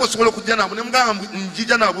nangamba osobola okujja nabo nemugamba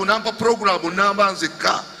njija nabo nampa programu namba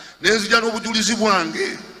nzekka nenzija n'obujulizi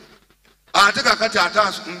bwange ate kakati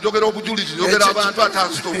njogera obujulizi njogera abantu ate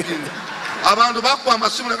ansitokinga abantu bakuba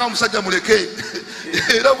amasimu nga omusajja muleke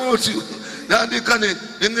era bwotyo nandika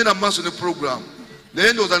nengenda mumaaso ne program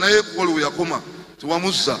naye ndowooza naye kolo yakoma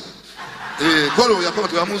tiwamuzza kolo yakoma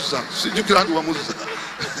tiwamuzza sijjukira nti wamuzza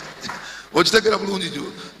okitegera bulungi gyo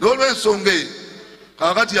n'olwensonga eyo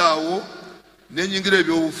kakati awo nenyingira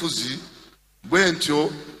ebyobufuzi bwe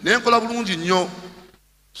ntyo nenkola bulungi nnyo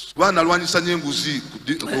kuba nalwanyisa nnyo enguzi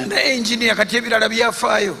engineer kati ebirala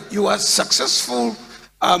byafaayo you are successful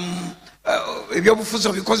ebyobufuzi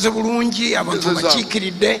obikoze bulungi abantu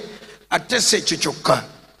bakiikiridde ate si ekyo kyokka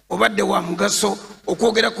obadde wa mugaso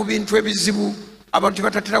okwogera ku bintu ebizibu abantu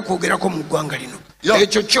batatera kwogerako mu ggwanga lino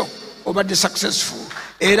ekyo kyo obadde successful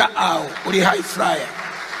era awo oli high flyer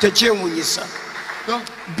tekyewunyisa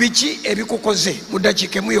biki ebikukoze mu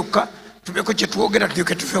dakiika emu yokka tubeko kyetwogera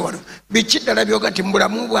tulyoke tufe wano biki ddala byoga nti mu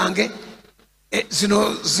bulamu bwange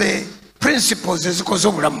zino ze principles ezikoze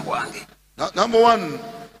obulamu bwange? Number one,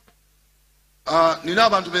 nina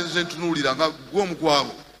abantu benze ntunuulira nga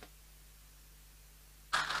gw'omukwabo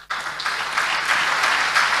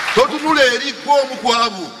totunula eri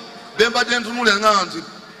gw'omukwabo bembadde ntunulira nga nti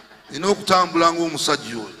nina okutambula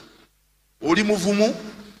ng'omusajja oyo oli muvumu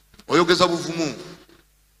oyogeza buvumu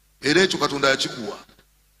era ekyo Katonda yakikuwa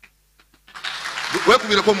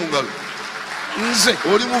wekubireko mu ngalo nze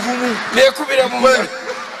oli muvumu nekubira mu ngalo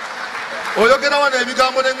oyogera wano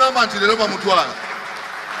ebigambo neŋŋamba nti leero bamutwala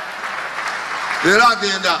leero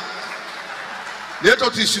agenda naye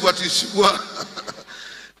totiisibwatiisibwa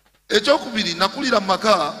ekyokubiri nakulira mu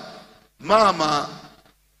maka maama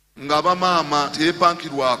nga bamaama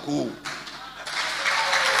teyepankirwako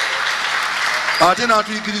ate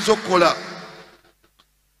n'atuyigiriza okukola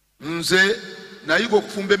nze nayiga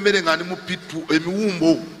okufumba emmere nga ndi mu pitu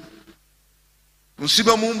emiwumbo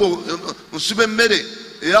nsiba emmere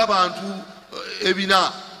ey'abantu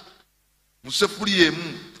ebina mu sefuli emu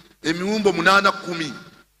emiwumbo 8-10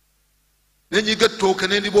 nenyiga ettooke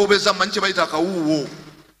nendiboobeza manyi kye bayita akawuuwo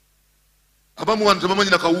abamu wano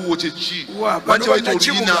tebamanyi nakawuuwo kyeki manyi kye bayita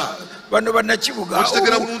oluyina bano bannakibuga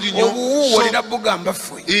okitegera bulungi nnyo obuwuuwo olina bugamba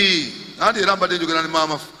ffe nanti era mbadde njogera ne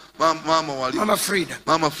maama wali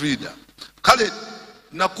maama Frida kale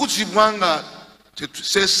nakuzibwa nga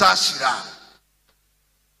sesaasira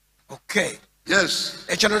yes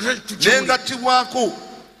nengattibwako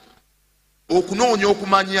okunoonya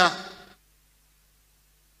okumanya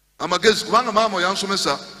amagezi kubanga maama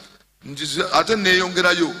yansomesa ate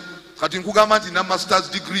neeyongerayo kati nkugamba nti na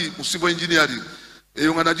masters degree mu civil engineering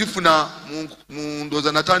eyo nga nagifuna mu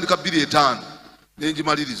ndooza natandika 2-5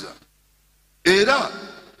 nengimaliriza era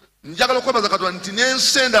njagala okwebaza Katonda nti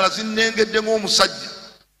n'ensi endala zinnengedde ng'omusajja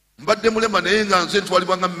mbadde mulema naye nga nze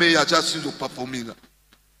ntwalibwa nga mmeeya akyasinza okupafominga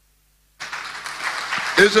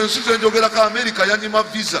ezo ensi zenjogerako America yanyima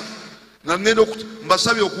visa nga ngenda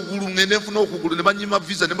mbasabye okugulu ngende nfuna okugulu ne banyima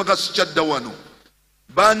visa ne mbaga sikyadda wano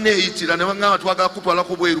baneeyitira ne baŋŋamba twagala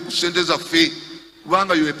kutwalako bweru ku ssente zaffe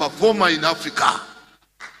kubanga yo performer in Africa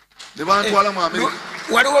ne bantwala mu America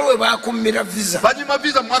waliwo lwe bakummira visa banyima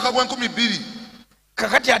visa mu mwaka gwa 2002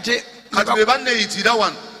 kakati ate kati be baneeyitira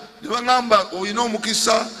wano ne baŋŋamba olina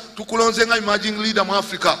omukisa tukulonze nga emerging leader mu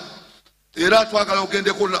Africa era twagala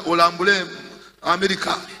ogendeko olambule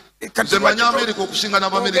America nze manyi America okusinga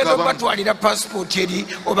n'Abamerika batwalira passport eri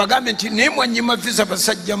obagambe nti naye mwanyima visa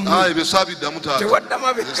basajja mmwe ebyo saabiddamu taata tewaddamu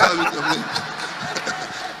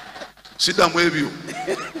siddamu ebyo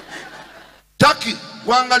Taki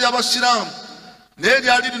ggwanga ly'Abasiraamu naye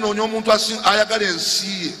lyali linoonya omuntu ayagala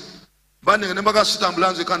ensi ye banenge ne mbaga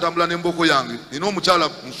sitambula nze kantambula n'emboko yange nina omukyala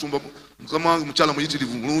musumba mukama wange mukyala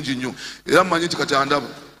muyitirivu mulungi nnyo era mmanyi nti kati andaba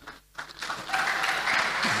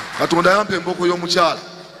Katonda yampa emboko y'omukyala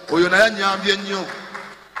oyo naye anyambye nnyo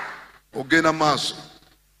ogenda maaso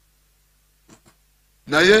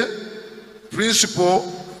naye principle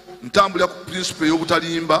ntambulira ku principle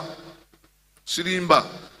y'obutalimba sirimba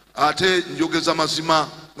ate njogeza mazima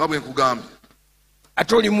nga bwe nkugambye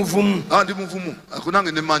ate oli muvumu ndi muvumu ako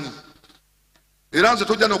nange nemanyi era nze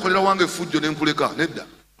tojja nokolera wange effujjo nenkuleka nedda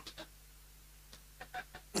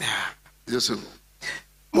yes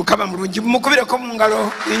mukama mulungi mukubireko mu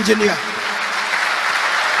ngalo engineer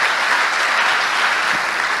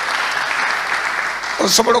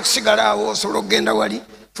osobola okusigala awo osobola okugenda wali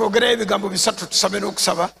twogerayo ebigambo 3 tusabe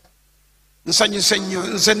n'okusaba nsanyuse nnyo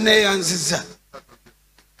nze neeyanziza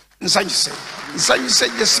nsanyuse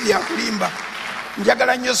gye si byakulimba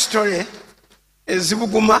njagala nnyo sitole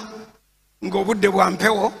ezibuguma ng'obudde bwa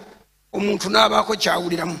mpewo omuntu n'abaako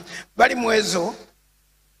kyawuliramu BALIMWEZO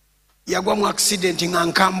yagwa mu accident nga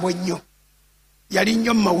nkambwe nnyo yali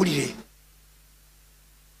nnyo mu mawulire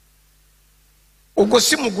ogwo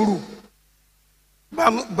si mugulu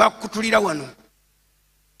bakutulira wano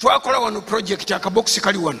twakola wano project akaboksi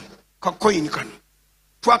kali wano kakoyini kano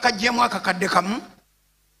twakajjemu akakadde kamu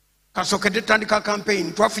kasokedde tutandika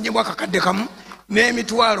campaign twafunyemu akakadde kamu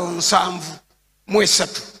n'emitwalo 73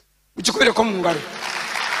 mukikubereko mu ngalo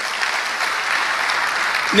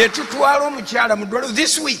ne tutwala omukyala mu ddwaliro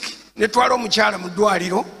this week ne twala omukyala mu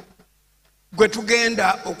ddwaliro gwe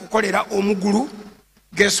tugenda okukolera omugulu.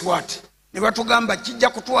 Guess what? Ne batugamba kijja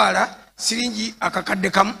kutwala siringi akakadde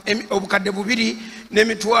kamu obukadde 2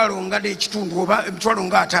 n'emitwalo nga n'ekitundu oba emitwalo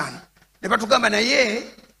nga 5. Ne batugamba naye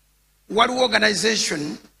waliwo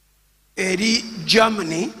organization eri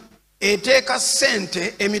Germany eteeka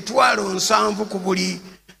ssente emitwalo 7 ku buli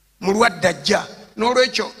mulwadde ajja,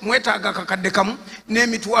 n'olwekyo mwetaaga akakadde kamu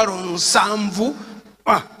n'emitwalo 7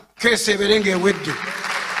 keesi ebeere ng'ewedde.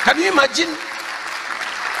 Can you imagine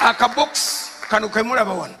akabox kano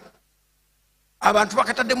kemulaba wano abantu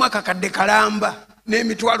bakataddemu akakadde kalamba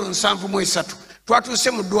n'emitwalo 73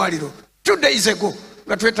 twatuuse mu ddwaliro 2 days ago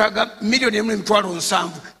nga twetaaga $1,700,000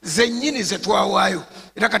 zennyini ze twawaayo.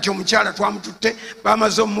 Era kati omukyala twamututte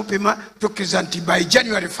bamaze omupima tukkiriza nti by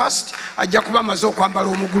January 1st ajja kuba amaze okwambala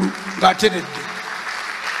omugulu ng'ateredde.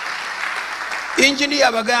 Engineer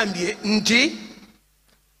abagambye nti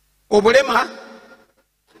obulema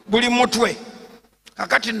buli mutwe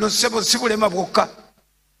kakati nno ssebo si bulema bwokka,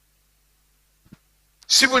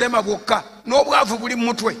 si bulema bwokka n'obwavu buli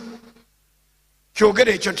mutwe.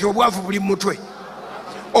 Kyogere ekyo nti obwavu buli mutwe,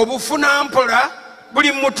 obufuna mpola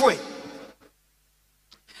buli mutwe.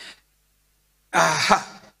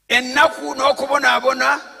 Ennaku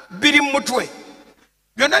n'okubonaabona biri mutwe.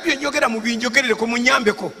 Byonna byenjogera mubinjogerereko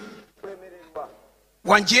munyambeko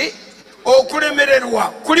wanje. Okulemererwa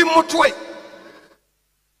kuli mutwe,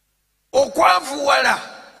 okwavuwala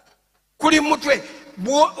kuli mutwe.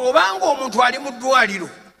 Obanga omuntu ali mu ddwaliro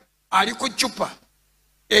ali ku ccupa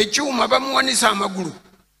ekyuma bamuwanisa amagulu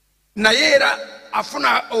naye era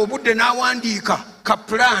afuna obudde n'awandiika ka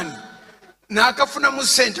pulaani n'akafunamu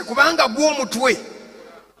ssente kubanga gw'omutwe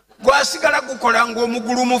gwasigala gukola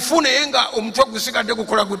ng'omugulu mufu naye nga omutwe gusigadde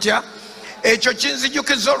gukola gutya. Ekyo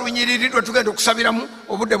kinzijukiza olunyiriri lwe tugenda okusabiramu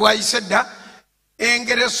obudde bwayise dda.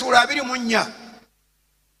 Engero essuula 24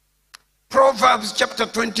 Proverbs chapter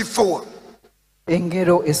 24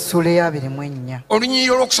 engero essuula ya 24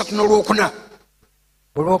 olunyiriri olwokusatu n'olwokuna.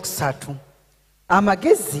 Olwokusatu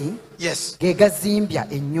amagezi yes ge gazimbya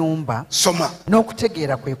ennyumba, soma.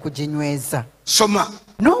 n'okutegeera kwe kuginyweza, soma.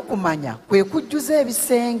 n'okumanya kwe kujjuza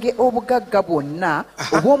ebisenge obugagga bwonna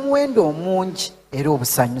obw'omuwendo omungi era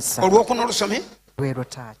obusanyusa. Olwokuna olusome lwero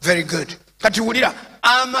taata. very good. Kati wulira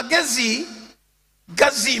amagezi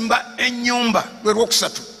gazimba ennyumba lwe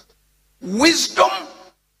lwokusatu. Wisdom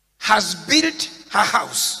has built her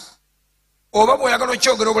house. Oba bw'oyagala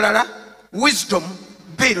okyogera obulala, wisdom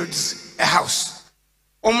builds a house.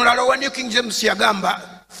 Omulala wa New King James yagamba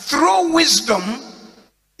through wisdom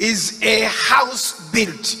is a house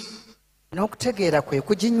built, n'okutegeera kwe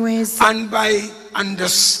kuginyweza, and by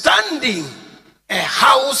understanding a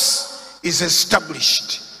house is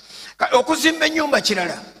established. Okuzimba ennyumba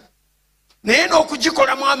kirala naye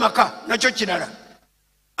n'okugikolamu amaka nakyo kirala.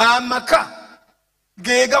 Amaka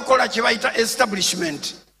ge gakola kye bayita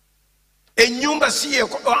establishment. Ennyumba si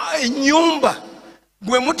ennyumba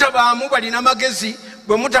bwe mutabaamu balina magezi,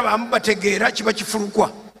 bwe mutabaamu bategeera kiba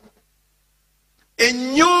kifulukwa.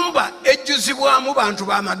 Ennyumba ejjuzibwamu bantu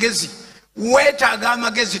b'amagezi. Weetaaga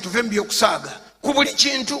amagezi tuve mu by'okusaaga ku buli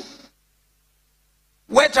kintu.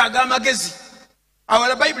 Weetaaga amagezi.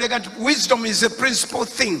 Our Bible egamba nti wisdom is a principal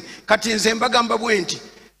thing. Kati nze mbagamba bwe nti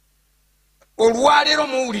olwaleero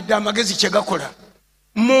muwulidde amagezi kye gakola.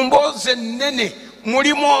 Mu mboozi ennene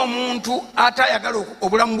mulimu omuntu atayagala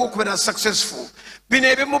obulamu bw'okubeera successful. Bino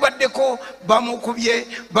ebimubaddeko bamukubye,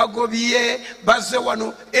 bagobye, bazze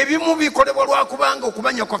wano. Ebimu bikolebwa lwakubanga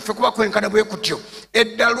okumanya kwaffe kuba kwenkana bwe kutyo.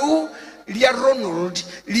 Eddalu lya Ronald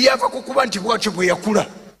lyava ku kuba nti bwatyo bwe yakula.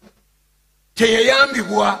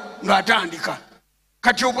 Teyayambibwa ng'atandika.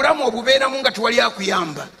 Kati obulamu obubeeramu nga tewali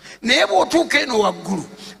akuyamba. Naye bw'otuuka eno waggulu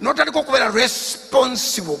n'otandika okubeera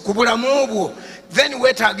responsible ku bulamu obwo, then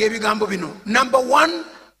weetaaga ebigambo bino. Number 1,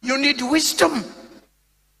 you need wisdom.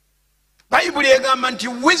 Bayibuli egamba nti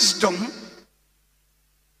wisdom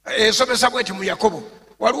esomesa bweti mu Yakobo.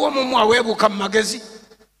 Waliwo omumu aweebuuka mu magezi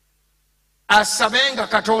asabenga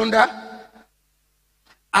Katonda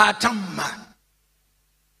atamma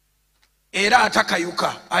era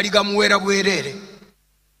atakayuka aligamuweera bwereere.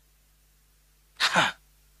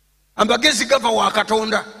 Amagezi gava wa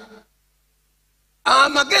Katonda.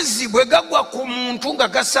 amagezi bwe gagwa ku muntu nga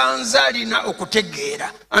gasanze alina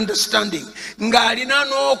okutegeera understanding ng'alina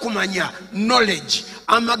n'okumanya knowledge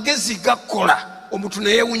amagezi gakola omuntu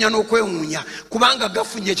neyewuunya n'okwewuunya kubanga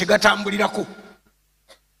gafunye kye gatambulirako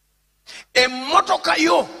emmotoka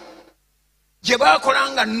yo gye baakola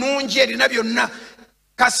nga nnungi erina byonna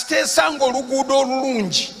kasiteesanga oluguudo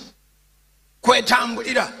olulungi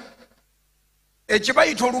kwetambulira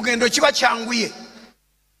ekibayita olugendo kiba kyanguye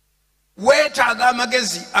weetaaga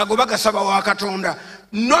amagezi ago bagasaba wa Katonda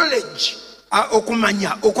knowledge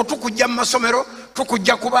okumanya okutukujja mu masomero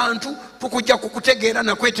tukujja ku bantu tukujja ku kutegeera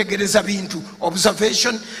na kwetegereza bintu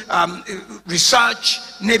observation research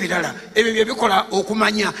n'ebirala ebyo bye bikola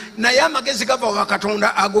okumanya naye amagezi gava wa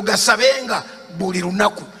Katonda ago gasabenga buli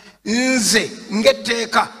lunaku nze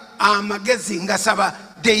ng'etteeka amagezi ngasaba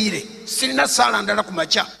deire sirina saala ndala ku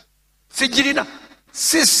makya sigirina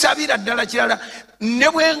sisabira ddala kirala ne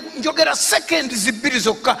bwe njogera sekendi zibbiri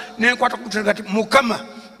zokka nenkwata ku Katonda kati Mukama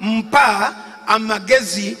mpa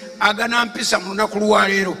amagezi aganampisa mu lunaku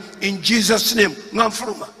lwaleero in Jesus name nga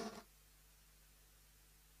nfuluma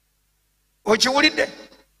okiwulidde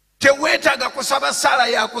teweetaaga kusaba saala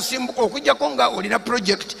yakusimbuka okujjako nga olina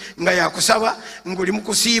project nga yakusaba ng'oli mu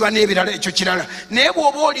kusiiba n'ebirala ekyo kirala naye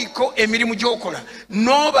bw'oba oliko emirimu gy'okola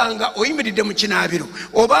n'oba nga oyimiridde mu kinaabiro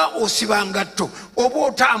oba osiba ngatto oba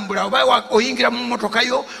otambula oba oyingira mu mmotoka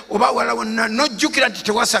yo oba wala wonna n'ojjukira nti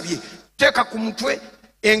tewasabye teeka ku mutwe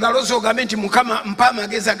engalo zo ogambe nti Mukama mpa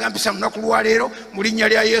amagezi agampisa mu lunaku lwaleero mu linnya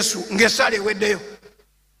lya Yesu ng'essaala eweddeyo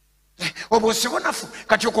oba osibonafu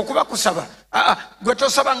kati okwo kuba kusaba gwe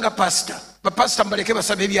tosaba nga pasita bapasita mbaleke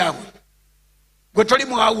basaba ebyabwe gwe toli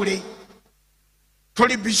mwawule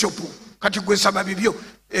toli bishopu kati gwe saba bibyo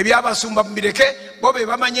ebyabasumba mubireke bo be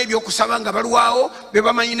bamanyi ebyokusaba nga balwawo be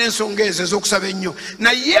bamanyi n'ensonga ezo ez'okusaba ennyo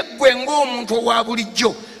naye gwe ng'omuntu owa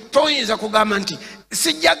bulijjo toyinza kugamba nti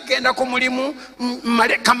sijja kgenda ku mulimu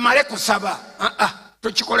kamale kusaba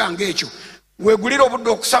tokikola ng'ekyo weegulira obudde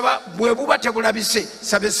okusaba bwe buba tebulabise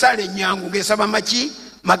saba essaala ennyangu ng'esaba maki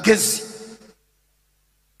magezi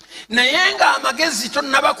naye nga amagezi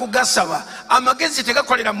tonnaba kugasaba amagezi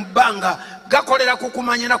tegakolera mu bbanga gakolera ku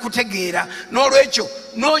kumanya na kutegeera n'olwekyo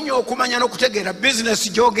noonya okumanya n'okutegeera bizinesi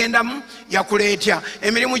gy'ogendamu yakuleetya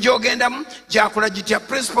emirimu gy'ogendamu gyakula gitya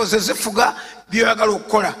principles ezifuga byoyagala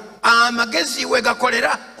okukola amagezi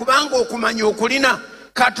wegakolera kubanga okumanya okulina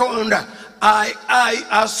Katonda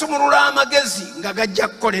asumulula amagezi nga gajja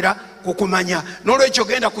kukolera kukumanya n'olwekyo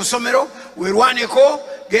genda ku ssomero werwaneko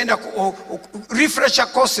genda refresher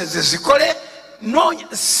courses zikole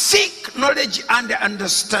seek knowledge and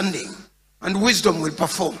understanding and wisdom will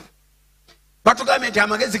perform batugambye nti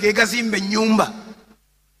amagezi ge gazimba ennyumba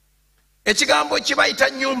ekigambo kibayita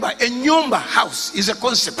nyumba ennyumba house is a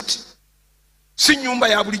concept si nyumba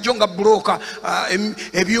ya bulijjo nga buloka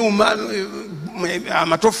ebyuma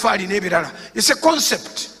amatoffaali n'ebirala it's a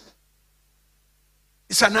concept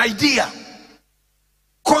it's an idea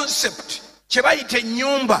concept kyebayita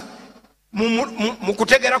ennyumba mu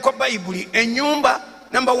kutegera kwa bayibuli ennyumba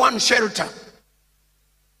number one shelter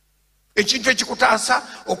ekintu ekikutaasa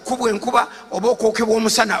okukubwa enkuba oba okwokebwa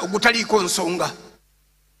omusana ogutaliiko nsonga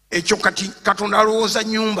ekyo kati Katonda alowooza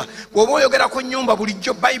nnyumba bw'oba oyogera ku nnyumba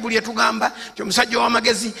bulijjo bayibuli etugamba nti omusajja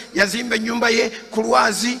w'amagezi yazimba ennyumba ye ku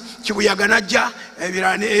lwazi kibuyaga najja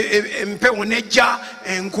empewo nejja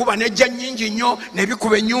enkuba nejja nnyingi nnyo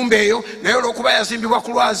nebikuba ennyumba eyo naye olw'okuba yazimbibwa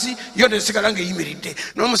ku lwazi yo nesigala ng'eyimiridde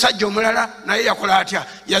n'omusajja omulala naye yakola atya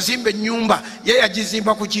yazimba ennyumba ye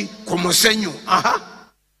yagizimba ku musenyu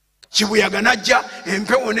kibuyaga najja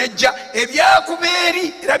empewo nejja ebyakuba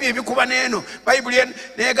eri era byebikuba neeno bayibuli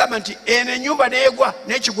negamba nti eno ennyumba neegwa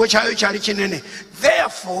n'ekigwo kyayo kyali kinene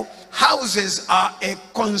therefore houses are a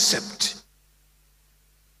concept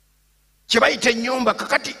kyebayita ennyumba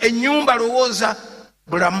kakati ennyumba lowooza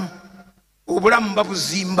bulamu obulamu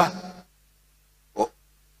babuzimba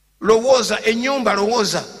lowooza ennyumba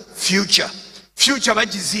lowooza future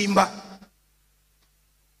bagizimba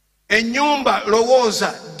ennyumba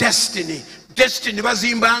lowooza destiny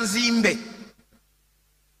bazimba nzimbe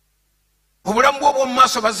obulamu bw'obw'omu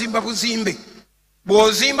maaso bazimba buzimbe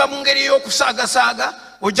bw'ozimba mu ngeri y'okusaagasaaga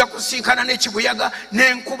ojja kusinkana n'ekibuyaga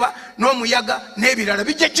n'enkuba n'omuyaga n'ebirala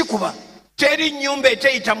bijja kikuba teri nnyumba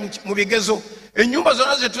eteyita mu bigezo ennyumba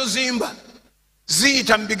zonna ze tuzimba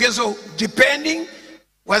ziyita mu bigezo depending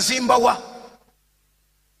wazimba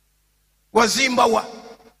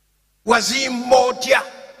otya.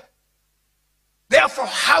 Therefore,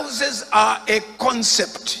 houses are a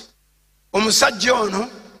concept. Omusajja ono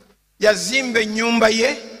yazimba ennyumba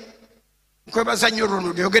ye nkwebaza nnyo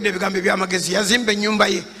Ronald yogedde ebigambo eby'amagezi yazimba ennyumba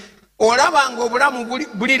ye olaba nga obulamu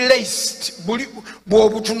buli laced,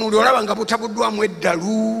 bw'obutunuli olaba nga butabuddwamu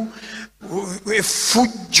eddalu,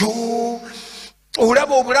 effujjo,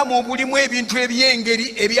 olaba obulamu obulimu ebintu eby'engeri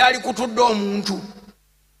ebyali kutudde omuntu,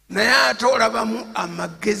 naye ate olabamu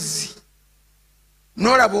amagezi,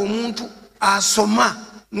 n'olaba omuntu asoma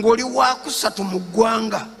ng'oli wakusatu mu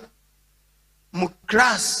ggwanga, mu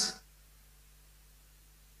class,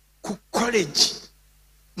 ku college,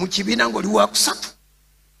 mu kibiina ng'oli wakusatu.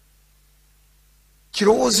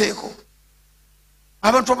 Kirowoozeeko,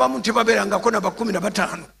 abantu abamu tebabeerangako na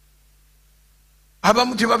 15,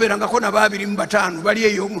 abamu tebabeerangako na 25, bali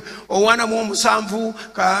eyo 47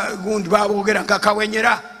 gundi baboogera nka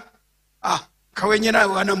kawenyera. Kawenyera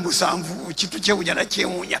 47 kitu kyewunya na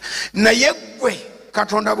kyewunya, naye gwe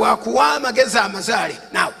Katonda bw'akuwa amagezi amazaale.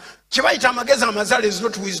 Now kibayita amagezi amazaale is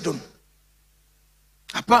not wisdom.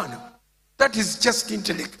 Hapana, that is just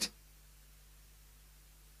intellect.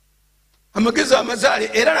 Amagezi amazaale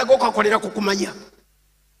era nago kakolera kukumanya,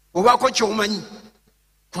 obaako kyomanyi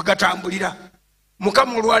twegatambulira.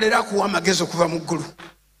 Mukama olwaleero akuwa amagezi okuva mu ggulu,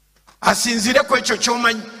 asinzire ku ekyo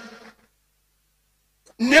kyomanyi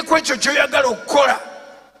ne ku ekyo kyoyagala okukola.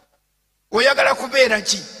 Oyagala kubeera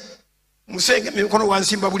ki? Musenge emikono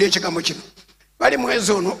wansimba buli ekigambo kino.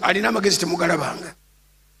 Balimwezi ono alina amagezi temugalabanga,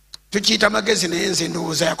 tukiyita amagezi naye nze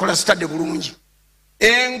ndowooza yakola sitadde bulungi.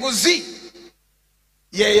 Enguzi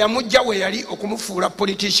ye yamujja we yali okumufuula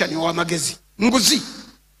politician ow'amagezi. Nguzi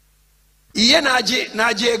ye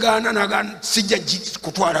n'ajeegaana n'agaana sijja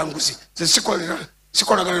kutwala nguzi, ze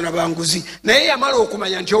sikolagana na banguzi, naye yamala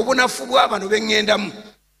okumanya nti obunafu bw'abano beŋŋendamu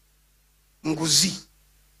nguzi.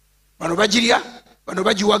 Bano bagirya, bano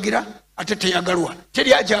bagiwagira, ate teyagalwa,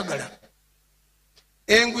 teri ajagala.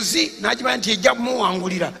 Enguzi n'agimanya nti ejja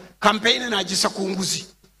kumuwangulira, kampeyini n'agisa ku nguzi.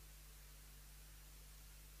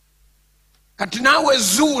 Kati naawe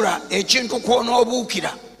zuula ekintu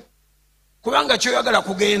kw'onoobuukira, kubanga kyoyagala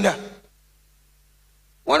kugenda.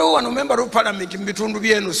 Waliwo wano member of parliament mu bitundu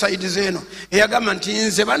by'eno saidi z'eno eyagamba nti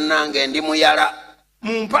nze bannange ndi muyala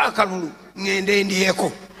mumpe akalulu ŋŋende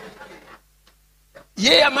ndyeko.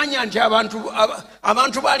 Ye yamanya nti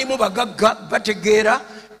abantu baalimu bagagga bategeera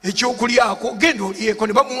ekyokulyako, genda olyeko,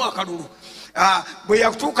 ne bamuwa akalulu. Bwe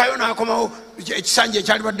yatuukayo n'akomawo ekisanja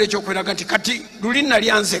ekyalibadde ekyokweraga nti kati luli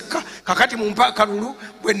nalya nzekka, kakati mumpe akalulu,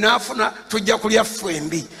 bwe naafuna tujja kulya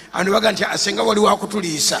ffembi. Ano baga nti asenga wali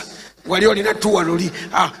wakutuliisa, wali olina tuwa luli,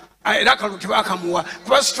 era akalulu tebakamuwa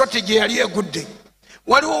kuba strategy yali egudde.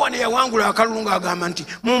 Waliwo wano yawangula akalulu ng'agamba nti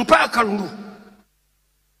mumpe akalulu,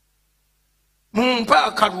 mumpe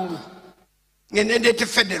akalulu ngende ndeete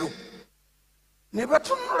federo. Ne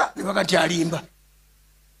batunula ne baga nti alimba,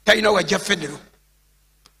 talina wajja federo,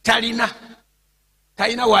 talina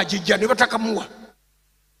wajijja, ne batakamuwa.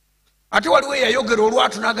 Ate waliwo eyayogera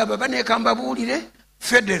olwatu n'agamba baneekamba buulire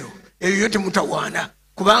federo eyo yo temutawaana,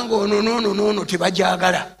 kubanga ono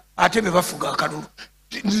tebajagala, ate be bafuga akalulu.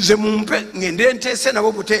 Nze mumpe ngende nteese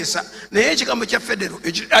nabo buteesa, naye ekigambo kya federo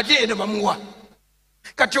ate ene bamuwa.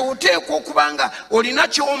 Kati oteekwa okubanga olina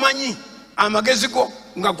kyomanyi, amagezi go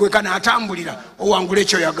nga gwe kanaatambulira owangula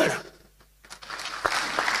ekyoyagala.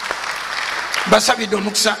 Basabidde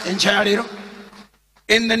omukisa enkya ya leero.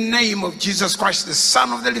 In the name of Jesus Christ, the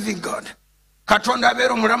Son of the living God. Katonda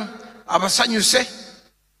abeera omulamu, abasanyuse,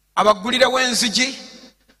 abaggulirewo enzigi,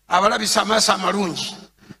 abalabisa amaaso amalungi.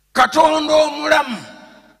 Katonda omulamu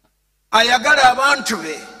ayagala abantu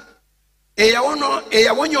be,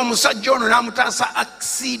 eyawonya omusajja ono n'amutaasa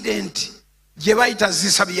accident gye bayita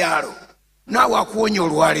zisa byalo, naawe akuwonya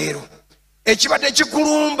olwaleero. Ekibadde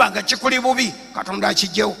kikulumba nga kikuli bubi, Katonda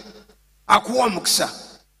akijjewo, akuwa omukisa.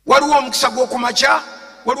 Waliwo omukisa gw'okumakya,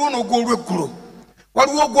 waliwo n'ogw'olweggulo,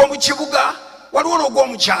 waliwo ogw'omu kibuga, waliwo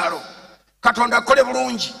n'ogw'omu kyalo. Katonda akole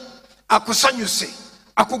bulungi, akusanyuse,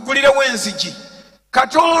 akuggulirewo enzigi.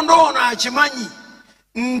 Katonda ono akimanyi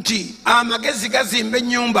nti amagezi gazimba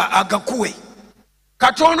ennyumba agakuwe.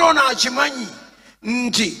 Katonda ono akimanyi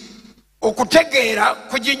nti okutegeera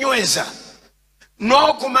kuginyweza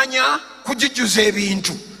n'okumanya kugijjuza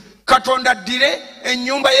ebintu. Katonda addire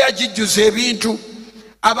ennyumba ye agijjuza ebintu.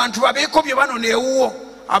 Abantu babeeko bye banona ewuwo,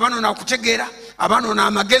 abanona akutegeera, abanona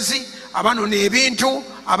amagezi, abanona ebintu,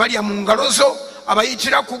 abalya mu ngalo zo,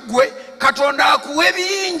 abayitira ku ggwe. Katonda akuwe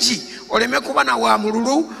bingi, oleme kuba na wa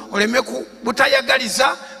mululu, oleme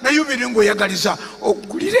butayagaliza, naye ubiri ng'oyagaliza.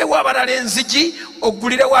 Oggulirewo abalala enzigi,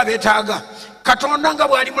 oggulirewo abeetaaga. Katonda nga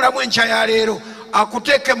bw'ali mulamu enkya ya leero,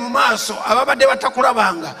 akuteeke mu maaso ababadde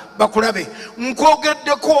batakulabanga bakulabe.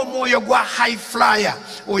 Nkwogeddeko omwoyo gwa high flyer,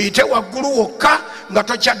 oyite waggulu wokka nga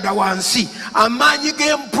tokyadda wansi. Amaanyi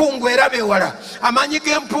g'empungu era bewala, amaanyi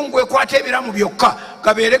g'empungu ekwata ebiramu byokka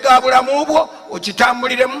gabeere ga bulamu bwo,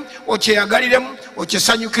 okitambuliremu, okyeyagaliremu,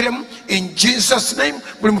 okisanyukiremu. In Jesus name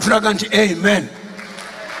buli muntu laga nti amen.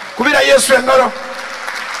 Kubira Yesu engalo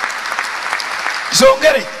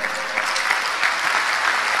zongere.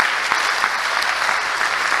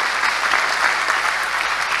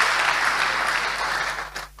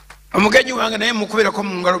 Omugenyi wange naye mukubirako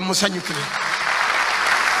mu ngalo musanyukire.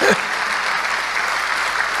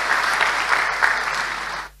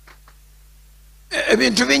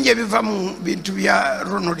 Ebintu bingi ebiva mu bintu bya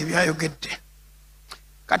Ronald byayogedde.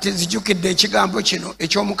 Kati nzijukidde ekigambo kino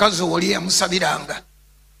eky'omukazi oli yamusabiranga.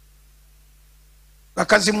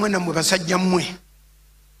 Bakazi mmwe nammwe basajja mmwe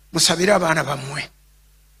musabire abaana bammwe.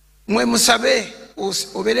 Mmwe musabe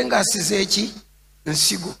obeere ng'asize eki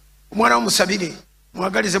nsigo. Omwana wo musabire,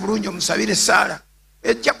 mwagalize bulungi, omusabire Saala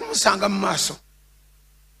ejja kumusanga mu maaso.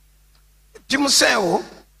 Timoseewo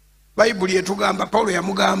Bayibuli etugamba, Pawulo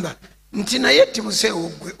yamugamba nti naye Timoseewo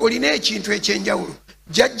gwe olina ekintu ekyenjawulo.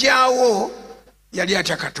 Jjajjaawo yali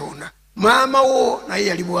atya Katonda, maama wo naye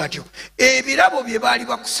yali bw'atyo. Ebirabo bye baali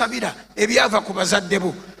bakusabira ebyava ku bazadde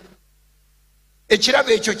bo,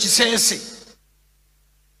 ekirabo ekyo kiseese.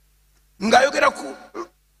 Ng'ayogera ku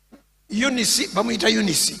Yunisi, bamuyita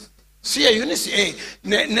Yunisi, si ye Yunisi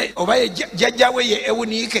oba jjajjaawe ye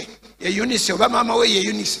Ewuniike ye Yunisi, oba maama we ye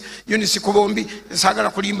Yunisi. Yunisi ku bombi saagala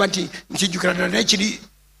kulimba nti nkijjukira ddala naye kiri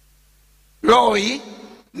Loyi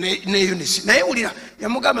ne Yunisi. Naye wulira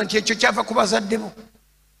yamugamba nti ekyo kyava ku bazadde bo.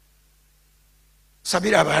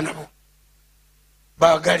 Sabira abaana bo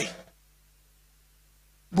baagale,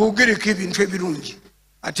 boogereko ebintu ebirungi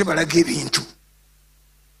ate balaga ebintu.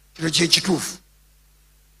 Kino kyekituufu.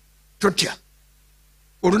 Totya.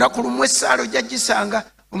 Olunaku lumu essaala ojja gisanga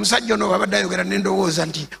omusajja ono babadde ayogera n'endowooza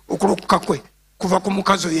nti okulokoka kwe kuva ku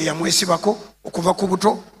mukazi oyo yamwesibako okuva ku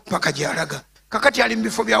buto paka gy'alaga. Kakati ali mu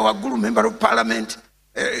bifo bya waggulu, member of parliament.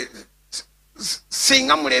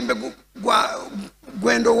 Singa mulembe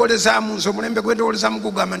gwendowolezaamu, nze omulembe gwendowolezaamu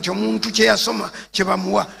gugamba nti omuntu kye yasoma kye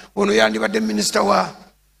bamuwa, ono yandibadde minisita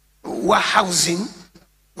wa housing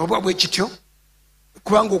oba bwe kityo,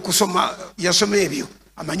 kubanga okusoma yasoma ebyo,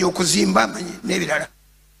 amanyi okuzimba, amanyi n'ebirala.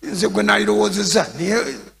 Nze gwe nalirowoozezza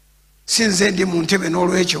naye si nze ndi mu ntebe,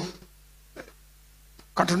 n'olwekyo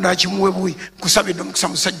Katonda akimuwe buyi. Nkusabidde omukisa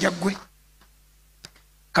musajja gwe,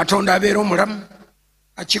 Katonda abeera omulamu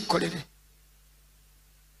akikkolere.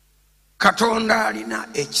 Katonda alina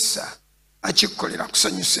ekisa akikkolera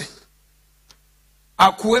akusanyuse,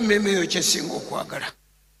 akuwe emmeeme yo kyesinga okwagala,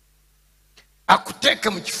 akuteeke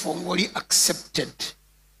mu kifo ng'oli accepted,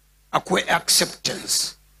 akuwe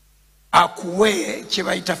acceptance, akuwe kye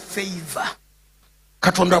bayita favor.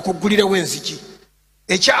 Katonda akuggulirewo enzigi.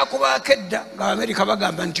 Ekyakubaako edda ng'Amerika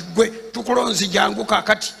bagamba nti gwe tukulonzi jangu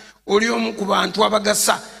kaakati oli omu ku bantu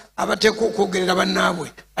abagasa abateeka okwogerera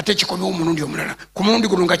bannaabwe ate kikomewo omulundi omulala. Ku mulundi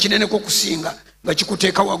guno nga kineneko okusinga, nga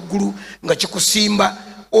kikuteeka waggulu, nga kikusimba,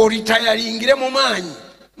 olitayalingire mu maanyi,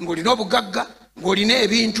 ng'olina obugagga, ng'olina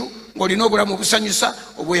ebintu, ng'olina obulamu obusanyusa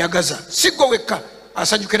obweyagaza. Si gwe wekka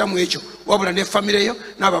asanyukira mu ekyo, wabula ne famire yo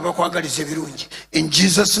n'abo abakwagaliza ebirungi. In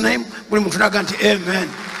Jesus name buli muntu naga nti amen.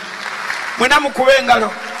 Mwena mukube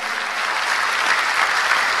engalo.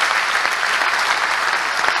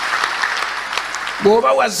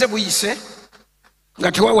 Bw'oba wazze buyise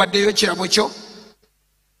nga tewawaddeyo ekirabo kyo,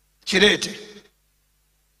 kireete.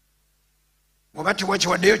 Bw'oba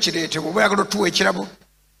tewakiwaddeyo kireete. Bw'oba oyagala otuwa ekirabo,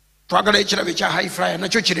 twagala ekirabo ekya high flyer,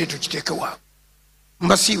 nakyo kireete okiteeke waawe.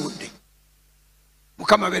 Mbasiibudde.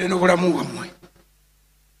 Mukama abeere n'obulamu bwammwe.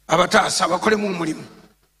 Abataasa abakolemu omulimu,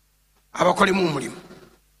 abakolemu omulimu,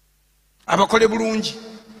 abakole bulungi.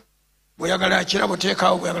 Bw'oyagala ekirabo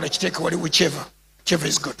teekaawo, bw'oyagala kiteeke wali whichever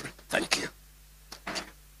is good. Thank you.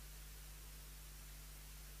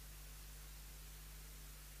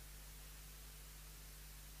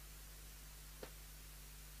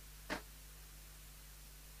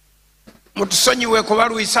 Mutusonyiwe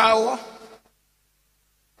kubalwisaawo,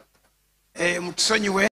 mutusonyiwe.